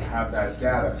have that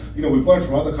data. We've learned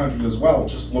from other countries as well.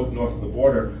 Just look north of the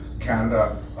border.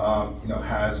 Canada,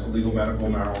 has a legal medical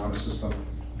marijuana system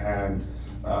and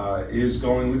is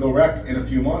going legal rec in a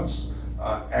few months.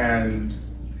 And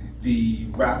the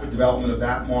rapid development of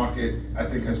that market, I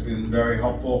think, has been very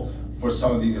helpful for a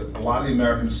lot of the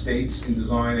American states in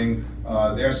designing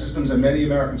their systems, and many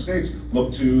American states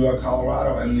look to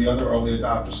Colorado and the other early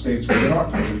adopter states within our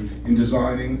country in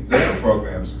designing their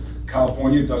programs.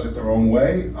 California does it their own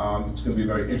way. It's going to be a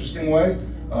very interesting way.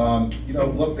 You know,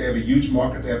 look, they have a huge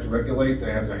market they have to regulate,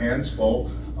 they have their hands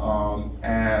full,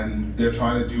 and they're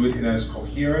trying to do it in as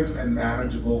coherent and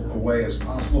manageable a way as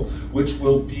possible, which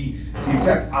will be the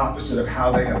exact opposite of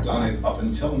how they have done it up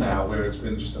until now, where it's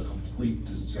been just a complete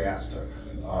disaster.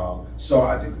 So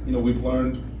I think, you know, we've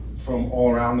learned from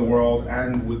all around the world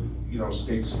and with, you know,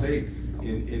 state to state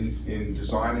in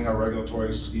designing our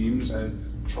regulatory schemes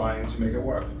and trying to make it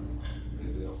work.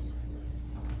 Anybody else?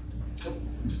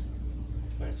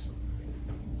 Thanks.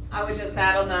 I would just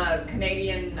add on the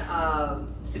Canadian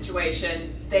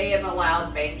situation, they have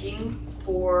allowed banking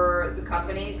for the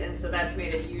companies, and so that's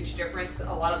made a huge difference.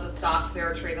 A lot of the stocks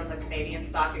there trade on the Canadian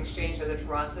Stock Exchange or the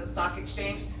Toronto Stock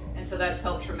Exchange, and so that's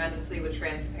helped tremendously with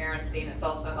transparency, and it's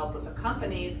also helped with the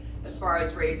companies as far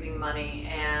as raising money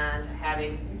and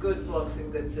having good books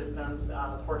and good systems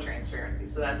for transparency.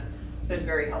 So that's been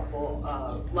very helpful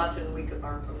lesson we could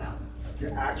learn from them.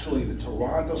 Yeah, actually, the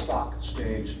Toronto Stock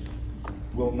Exchange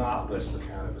will not list the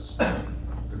cannabis.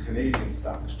 The Canadian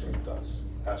Stock Exchange does.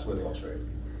 That's where they'll trade.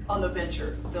 On the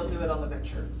venture, they'll do it on the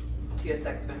venture,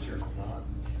 TSX venture.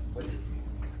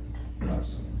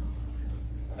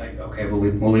 Okay, we'll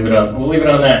leave it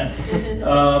on that.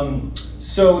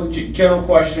 So general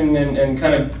question and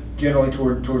kind of generally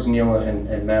towards Neil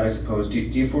and Matt, I suppose. Do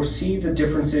you foresee the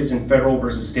differences in federal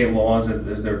versus state laws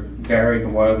as they're varied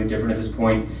and wildly different at this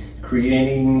point,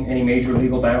 creating any major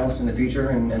legal battles in the future,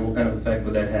 and what kind of effect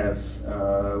would that have,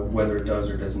 whether it does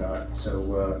or does not?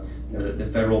 So you know, the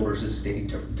federal versus state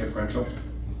differential.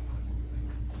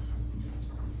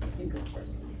 You go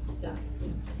first. So,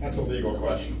 That's a legal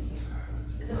question.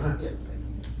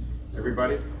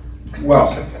 Everybody? Well,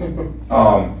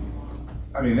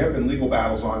 I mean, there have been legal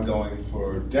battles ongoing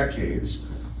for decades.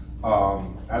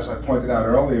 As I pointed out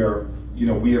earlier, you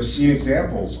know, we have seen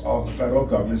examples of the federal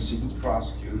government seeking to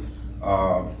prosecute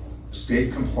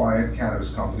state-compliant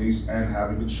cannabis companies and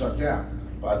having been shut down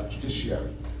by the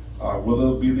judiciary. Will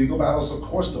there be legal battles? Of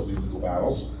course there'll be legal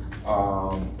battles.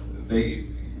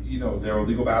 You know, there are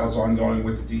legal battles ongoing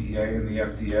with the DEA and the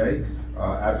FDA.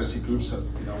 Advocacy groups have,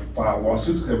 you know, filed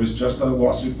lawsuits. There was just a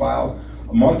lawsuit filed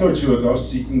a month or two ago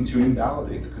seeking to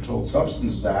invalidate the Controlled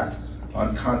Substances Act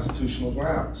on constitutional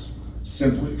grounds,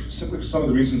 simply for some of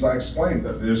the reasons I explained,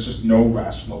 that there's just no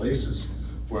rational basis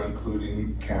for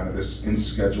including cannabis in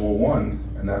Schedule I,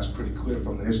 and that's pretty clear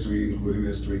from the history, including the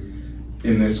history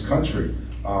in this country.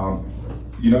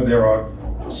 You know, there are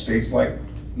states like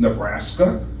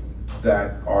Nebraska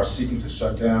that are seeking to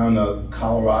shut down the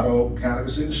Colorado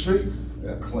cannabis industry,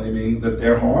 claiming that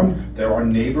they're harmed. There are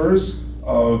neighbors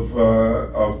of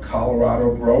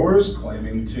Colorado growers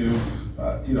claiming to,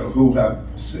 you know, who have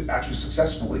actually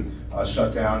successfully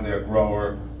shut down their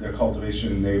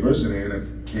cultivation neighbors in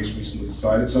a case recently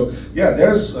decided. So yeah,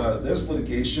 there's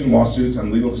litigation, lawsuits,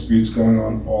 and legal disputes going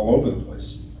on all over the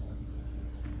place.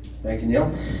 Thank you,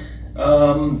 Neil.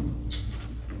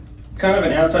 Kind of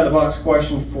an outside-the-box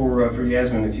question for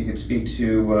Yasmin, if you could speak to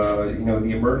you know,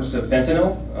 the emergence of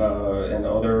fentanyl and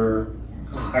other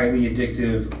highly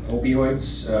addictive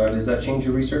opioids. Does that change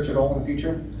your research at all in the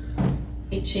future?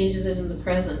 it changes it in the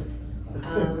present.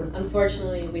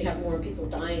 Unfortunately, we have more people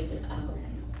dying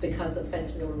because of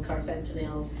fentanyl and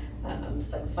carfentanil.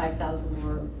 It's like 5,000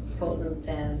 more potent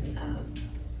than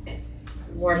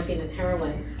morphine and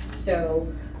heroin. So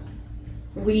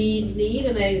we need,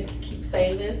 and I keep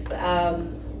saying this,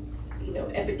 you know,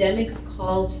 epidemics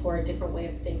calls for a different way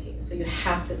of thinking. So you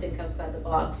have to think outside the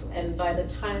box. And by the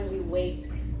time we wait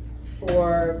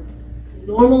for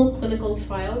normal clinical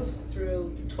trials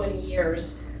through 20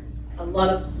 years, a lot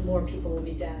of more people will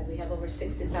be dead. We have over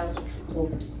 60,000 people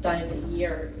dying a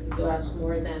year in the US,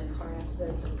 more than car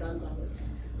accidents and gun violence.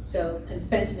 So, and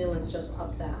fentanyl is just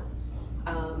up that.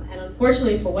 And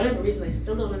unfortunately, for whatever reason, I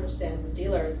still don't understand the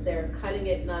dealers. They're cutting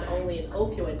it not only in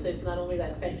opioids, so it's not only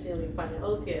that fentanyl you find in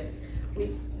opiates,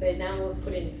 they now are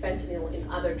putting fentanyl in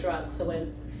other drugs. So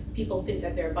when people think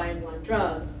that they're buying one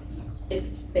drug,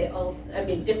 they also, I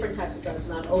mean, different types of drugs,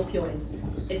 not opioids,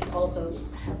 it's also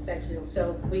have fentanyl.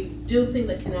 So we do think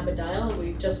that cannabidiol,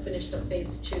 we've just finished a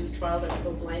phase 2 trial that's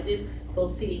still blinded. We'll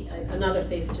see another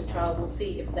phase 2 trial, we'll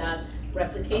see if that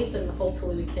replicates, and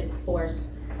hopefully we can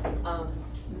force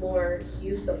more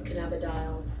use of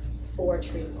cannabidiol for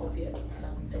treating opiate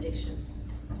addiction.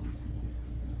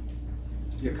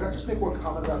 Yeah, can I just make one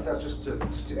comment about that, just to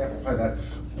amplify that?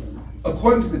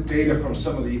 According to the data from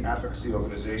some of the advocacy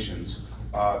organizations,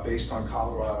 based on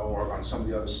Colorado or on some of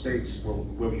the other states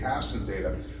where we have some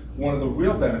data, one of the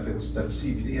real benefits that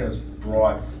CBD has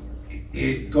brought,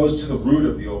 it goes to the root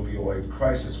of the opioid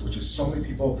crisis, which is so many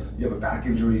people, you have a back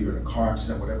injury, you're in a car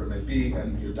accident, whatever it may be,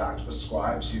 and your doctor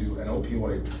prescribes you an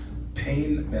opioid.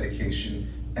 pain medication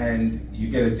and you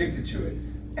get addicted to it.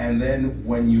 And then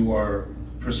when your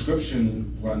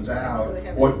prescription runs out,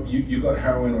 or you go to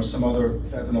heroin or some other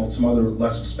fentanyl, some other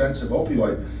less expensive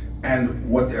opioid, and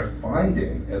what they're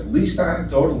finding, at least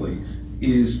anecdotally,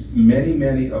 is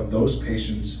many of those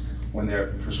patients, when their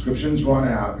prescriptions run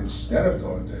out, instead of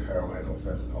going to heroin or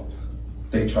fentanyl,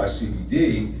 they try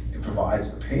CBD. It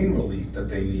provides the pain relief that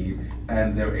they need,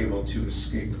 and they're able to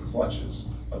escape the clutches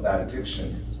of that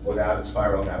addiction without it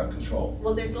spiraling out of control.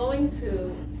 Well, they're going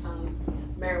to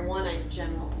marijuana in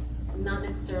general, not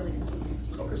necessarily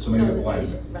CBD. Okay, so maybe it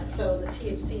blends. Right, so the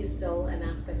THC is still an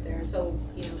aspect there, and so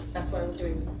that's why we're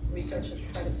doing research to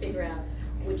try to figure out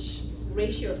which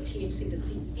ratio of THC to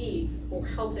CBD will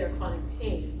help their chronic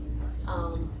pain.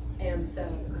 And so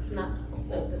it's not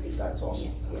just the CBD. That's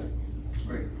awesome. Yeah.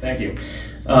 Great, thank you.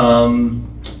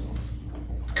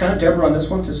 Kind of Deborah on this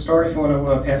one to start, if you want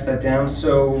to pass that down.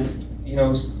 So,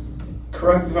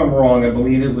 correct me if I'm wrong, I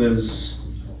believe it was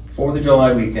 4th of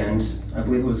July weekend. I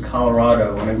believe it was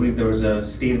Colorado, and I believe there was a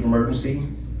state of emergency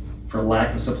for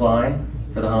lack of supply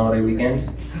for the holiday weekend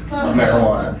of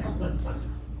marijuana.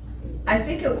 I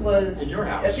think it was. In your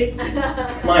house. I think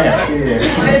My house, you yeah.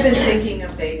 might have been thinking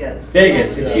of Vegas.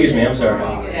 Vegas, excuse me, I'm sorry.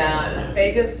 Yeah,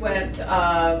 Vegas went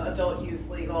adult use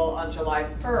legal on July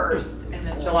 1st, and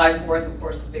then July 4th, of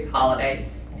course, is a big holiday.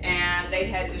 And they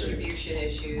had distribution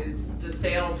issues. The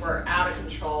sales were out of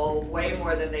control, way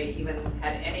more than they even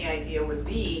had any idea would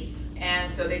be.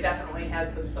 And so they definitely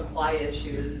had some supply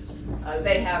issues.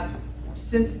 They have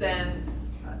since then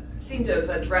seemed to have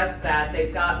addressed that.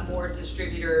 They've got more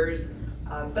distributors,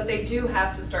 but they do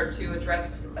have to start to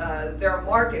address their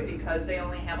market because they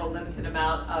only have a limited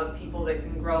amount of people that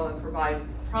can grow and provide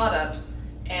product.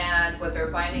 And what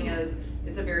they're finding is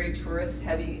it's a very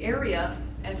tourist-heavy area,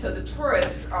 and so the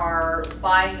tourists are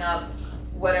buying up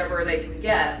whatever they can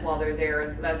get while they're there,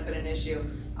 and so that's been an issue.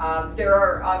 There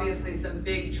are obviously some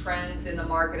big trends in the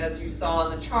market, as you saw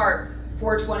on the chart.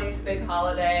 420 is a big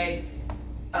holiday.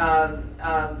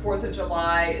 4th of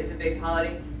July is a big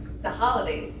holiday. The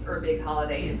holidays are a big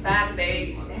holiday. In fact,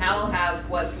 they now have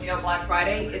Black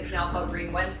Friday, it's now called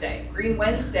Green Wednesday. Green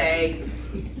Wednesday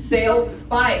sales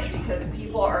spike because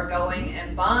people are going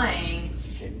and buying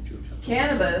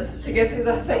cannabis to get through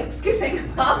the Thanksgiving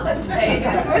holidays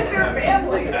with their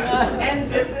families.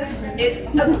 And it's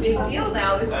a big deal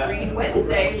now, this Green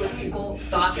Wednesday, with people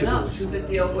stocking up to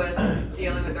dealing with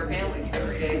their families for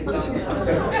 3 days. So.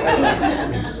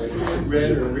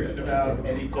 Read or written about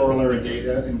any corollary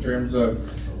data in terms of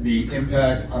the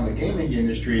impact on the gaming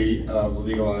industry of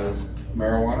legalized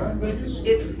marijuana in Vegas?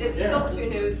 It's still too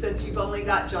new since you've only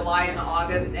got July and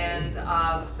August, and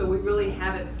so we really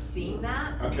haven't seen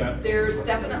that. Okay. There's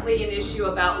definitely an issue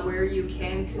about where you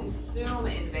can consume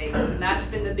in Vegas, and that's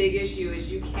been the big issue, is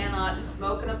you cannot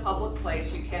smoke in a public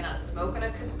place, you cannot smoke in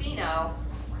a casino.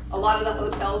 A lot of the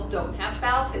hotels don't have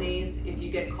balconies. If you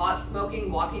get caught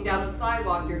smoking, walking down the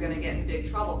sidewalk, you're gonna get in big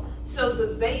trouble. So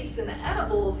the vapes and the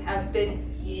edibles have been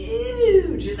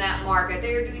huge in that market.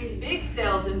 They are doing big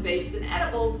sales in vapes and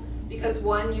edibles because,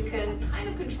 one, you can kind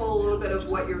of control a little bit of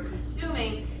what you're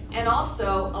consuming, and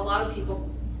also a lot of people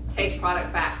take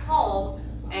product back home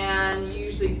and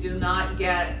usually do not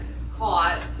get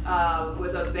caught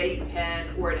with a vape pen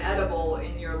or an edible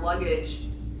in your luggage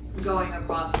going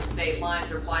across the state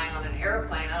lines or flying on an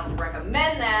airplane. I don't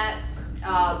recommend that,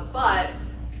 but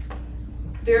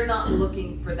they're not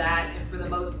looking for that, and for the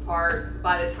most part,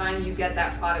 by the time you get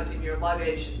that product in your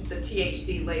luggage, the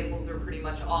THC labels are pretty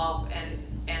much off,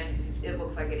 and it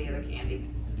looks like any other candy.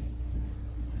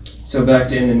 So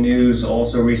back in the news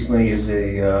also recently is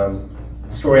a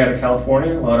story out of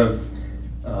California, a lot of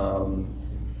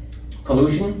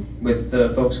pollution with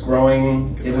the folks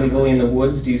growing illegally in the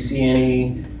woods. Do you see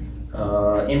any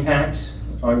impact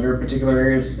on your particular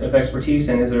areas of expertise,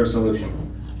 and is there a solution?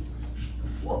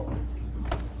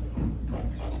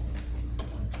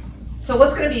 So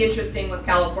what's going to be interesting with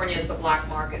California is the black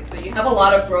market. So you have a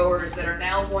lot of growers that are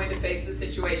now going to face the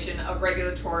situation of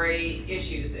regulatory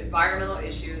issues, environmental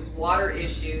issues, water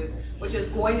issues, which is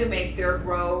going to make their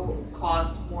grow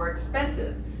costs more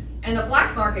expensive. And the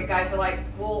black market guys are like,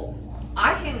 well,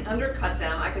 I can undercut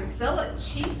them, I can sell it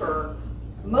cheaper.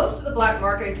 Most of the black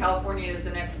market in California is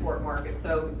an export market,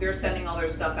 so they're sending all their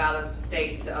stuff out of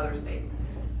state to other states.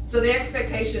 So the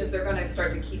expectation is they're going to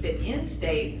start to keep it in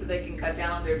state so they can cut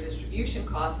down on their distribution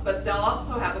costs, but they'll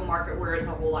also have a market where it's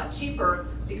a whole lot cheaper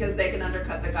because they can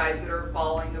undercut the guys that are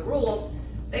following the rules.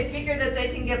 They figure that they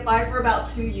can get by for about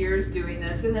 2 years doing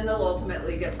this, and then they'll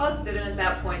ultimately get busted, and at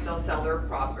that point they'll sell their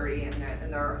property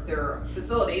and their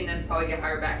facility and then probably get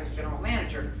hired back as general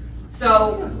manager.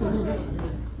 So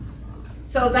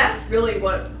So that's really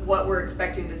what we're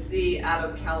expecting to see out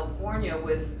of California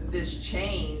with this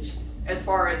change as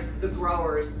far as the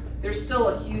growers. There's still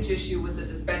a huge issue with the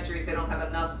dispensaries. They don't have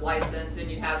enough license, and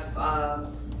you have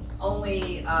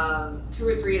only 2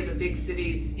 or 3 of the big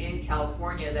cities in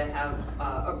California that have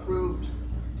approved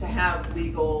to have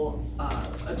legal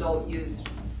adult use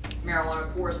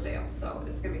marijuana for sale. So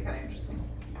it's going to be kind of interesting.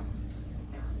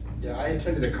 Yeah, I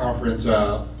attended a conference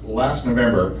last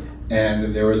November,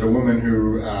 and there was a woman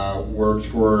who works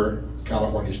for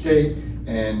California State,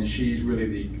 and she's really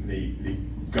the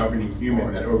governing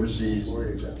human that oversees.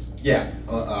 Yeah,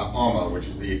 AMA, which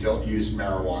is the Adult Use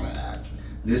Marijuana Act.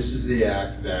 This is the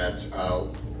act that's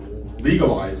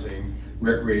legalizing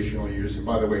recreational use. And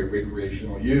by the way,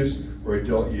 recreational use or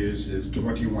adult use is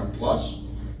 21 plus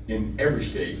in every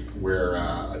state where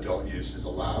adult use is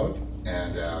allowed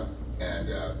and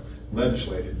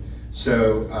legislated.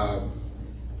 So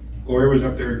Gloria was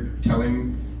up there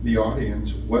telling the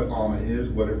audience what AMA is,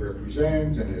 what it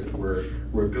represents, and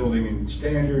we're building in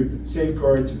standards and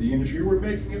safeguards of the industry. We're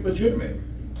making it legitimate.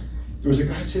 There was a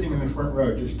guy sitting in the front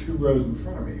row, just 2 rows in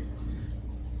front of me.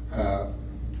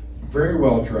 Very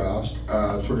well dressed,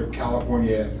 sort of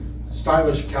California,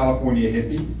 stylish California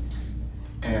hippie.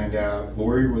 And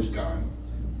Gloria was done.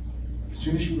 As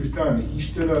soon as she was done, he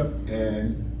stood up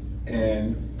and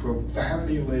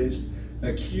profoundly laced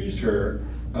accused her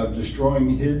of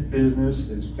destroying his business,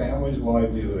 his family's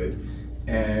livelihood,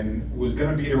 and was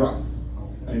going to beat her up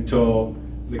until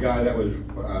the guy that was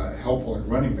helpful in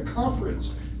running the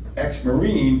conference,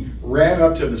 ex-Marine, ran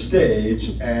up to the stage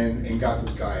and got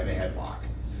this guy in a headlock.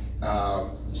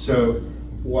 So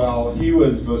while he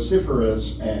was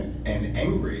vociferous and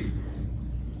angry,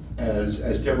 as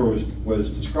Deborah was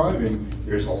describing,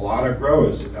 there's a lot of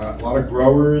growers,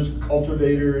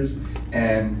 cultivators,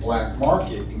 and black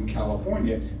market in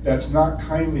California that's not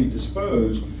kindly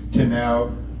disposed to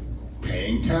now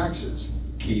paying taxes,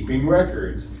 keeping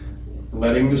records,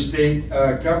 letting the state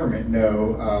government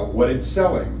know what it's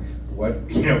selling, what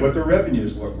the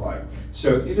revenues look like.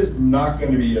 So it is not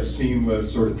going to be a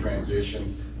seamless sort of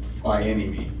transition by any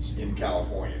means in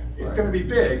California. It's going to be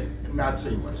big, not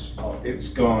seamless. Oh, it's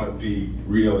going to be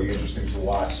really interesting to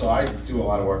watch. So I do a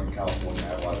lot of work in California. I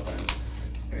have a lot of friends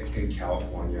in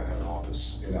California. I have an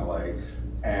office in LA.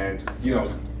 And,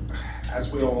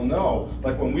 as we all know,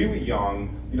 like when we were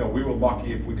young, we were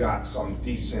lucky if we got some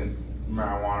decent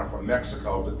marijuana from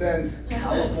Mexico, but then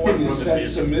California's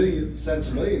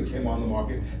Sensimillion came on the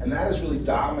market, and that has really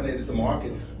dominated the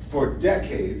market for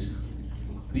decades.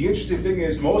 The interesting thing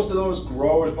is most of those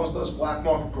growers, most of those black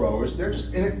market growers, they're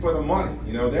just in it for the money.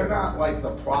 They're not like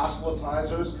the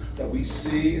proselytizers that we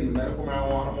see in the medical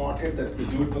marijuana market, that they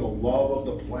do it for the love of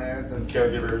the plant and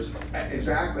caregivers.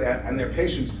 Exactly, and their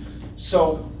patients.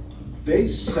 So they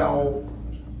sell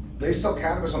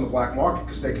cannabis on the black market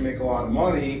because they can make a lot of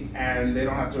money and they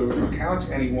don't have to account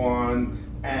to anyone,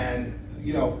 and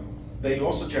they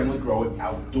also generally grow it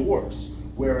outdoors.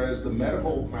 Whereas the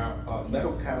medical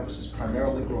cannabis is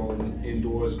primarily grown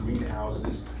indoors,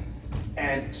 greenhouses,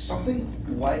 and something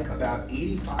like about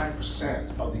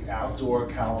 85% of the outdoor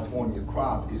California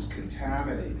crop is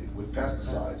contaminated with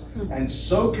pesticides, and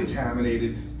so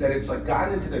contaminated that it's like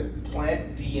gotten into the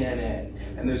plant DNA.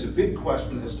 And there's a big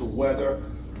question as to whether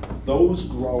those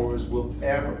growers will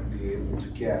ever be able to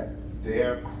get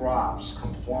their crops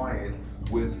compliant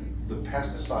with the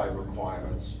pesticide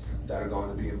requirements that are going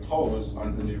to be imposed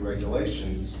under the new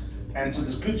regulations. And so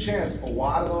there's a good chance a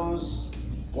lot of those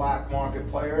black market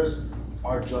players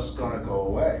are just going to go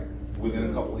away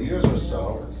within a couple of years or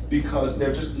so, because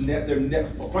they're just,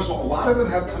 well, first of all, a lot of them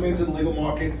have come into the legal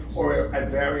market or at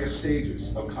various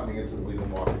stages of coming into the legal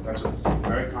market. That's a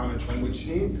very common trend we've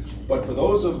seen. But for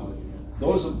those of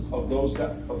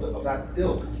that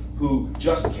ilk who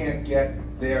just can't get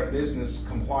their business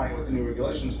compliant with the new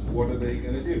regulations, what are they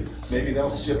going to do? Maybe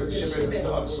they'll ship it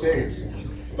to other states,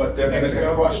 but they're going to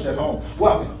get crushed at home.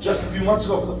 Well, just a few months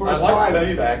ago, for the first time,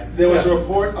 there was a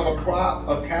report of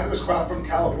a cannabis crop from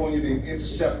California being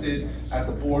intercepted at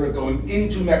the border going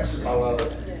into Mexico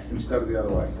instead of the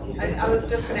other way. I was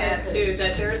just going to add too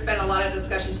that there's been a lot of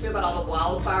discussion too about all the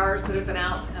wildfires that have been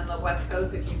out on the West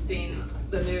Coast. If you've seen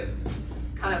the news,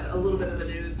 it's kind of a little bit of the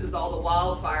news is all the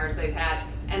wildfires they've had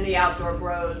and the outdoor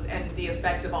grows and the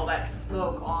effect of all that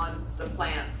smoke on the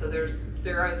plant. So there is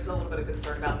a little bit of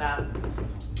concern about that.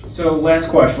 So last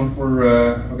question,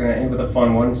 we're going to end with a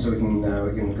fun one, so we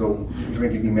can go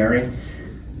drink and be merry.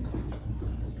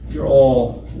 You're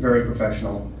all very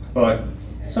professional, but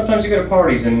sometimes you go to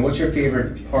parties, and what's your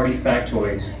favorite party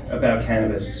factoid about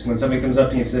cannabis? When somebody comes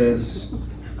up to you and says,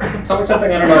 "Tell me something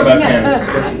I don't know about cannabis,"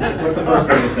 what's the first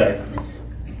thing to say?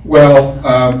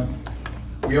 Well,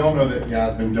 we all know that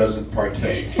Yasmin doesn't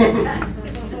partake.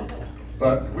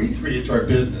 But we three, it's our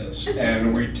business,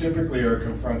 and we typically are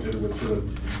confronted with sort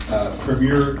of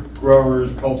premier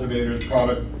growers, cultivators,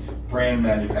 product brand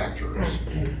manufacturers.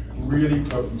 Really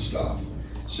potent stuff.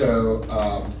 So,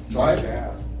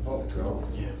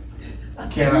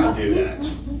 cannot do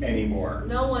that anymore.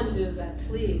 No one do that,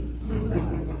 please.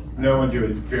 No one do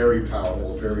it. Very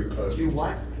powerful, very potent. Do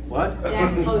what? What?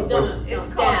 Dab. Oh, no, It's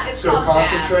no, called, dab. it's So called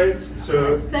dab. concentrates,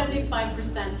 so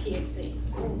 75% THC.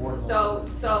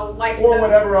 So like Or the-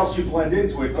 whatever else you blend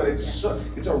into it, but it's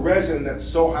a resin that's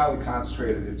so highly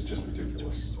concentrated, it's just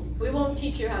ridiculous. We won't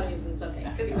teach you how to use it, it's okay.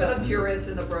 It's for the purists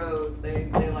and the bros, they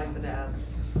like the dab.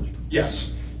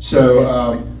 yes.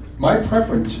 So my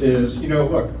preference is,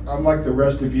 look, I'm like the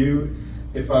rest of you.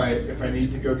 If I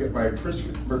need to go get my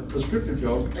prescription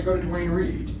filled, I go to Duane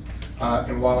Reade.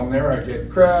 And while I'm there, I get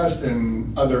Crest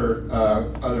and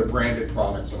other branded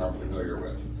products that I'm familiar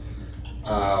with.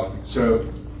 So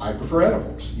I prefer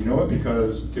edibles. You know what?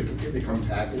 Because typically they come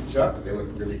packaged up, and they look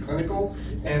really clinical,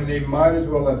 and they might as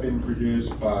well have been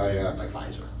produced by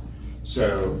Pfizer.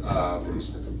 So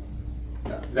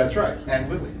that's right, and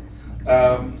Lilly.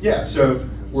 Yeah. So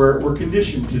we're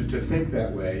conditioned to think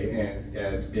that way, and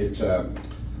it's.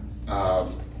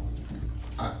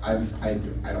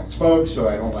 I don't smoke, so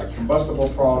I don't like combustible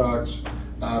products.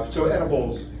 So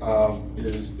edibles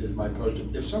is my post.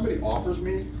 If somebody offers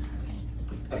me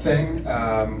a thing,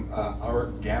 our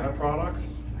Organa product,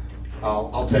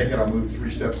 I'll take it. I'll move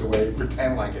 3 steps away,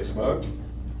 pretend like I smoked,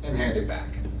 and hand it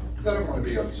back. I don't want to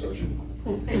be unsociable.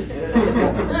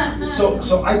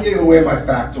 So I gave away my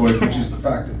factoid, which is the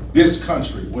fact that this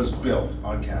country was built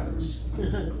on cannabis.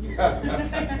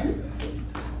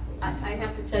 I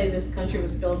have to tell you, this country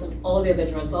was built on all the other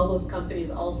drugs. All those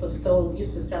companies also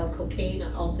used to sell cocaine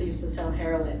and also used to sell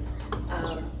heroin.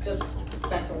 Just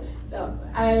backward.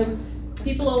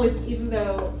 People always, even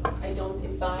though I don't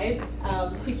imbibe,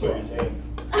 people.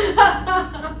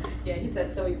 Yeah, he said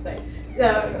so. He said.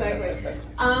 Yeah, exactly.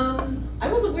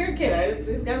 I was a weird kid.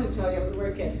 These guys will tell you I was a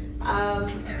weird kid.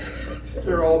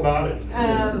 They're all nodded.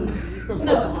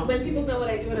 No, when people know what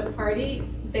I do at a party,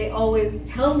 they always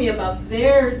tell me about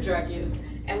their drug use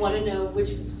and want to know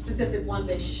which specific one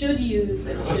they should use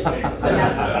and shouldn't. So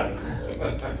that's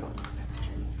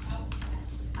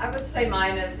I would say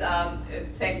mine is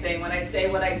same thing. When I say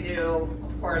what I do,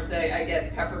 of course, I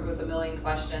get peppered with a million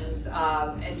questions.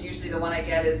 And usually the one I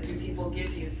get is, do people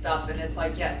give you stuff? And it's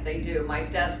like, yes, they do. My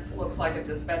desk looks like a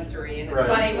dispensary. And it's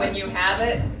funny, when you have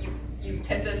it, you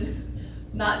tend to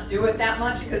not do it that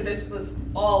much because it's just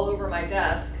all over my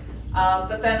desk.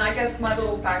 But then I guess my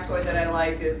little factoid that I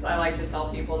like is I like to tell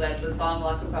people that the song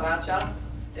La Cucaracha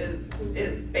is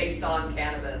based on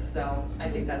cannabis. So I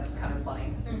think that's kind of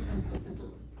funny.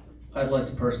 I'd like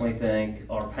to personally thank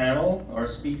our panel, our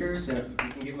speakers, and if we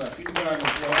can give them a huge round of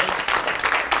applause.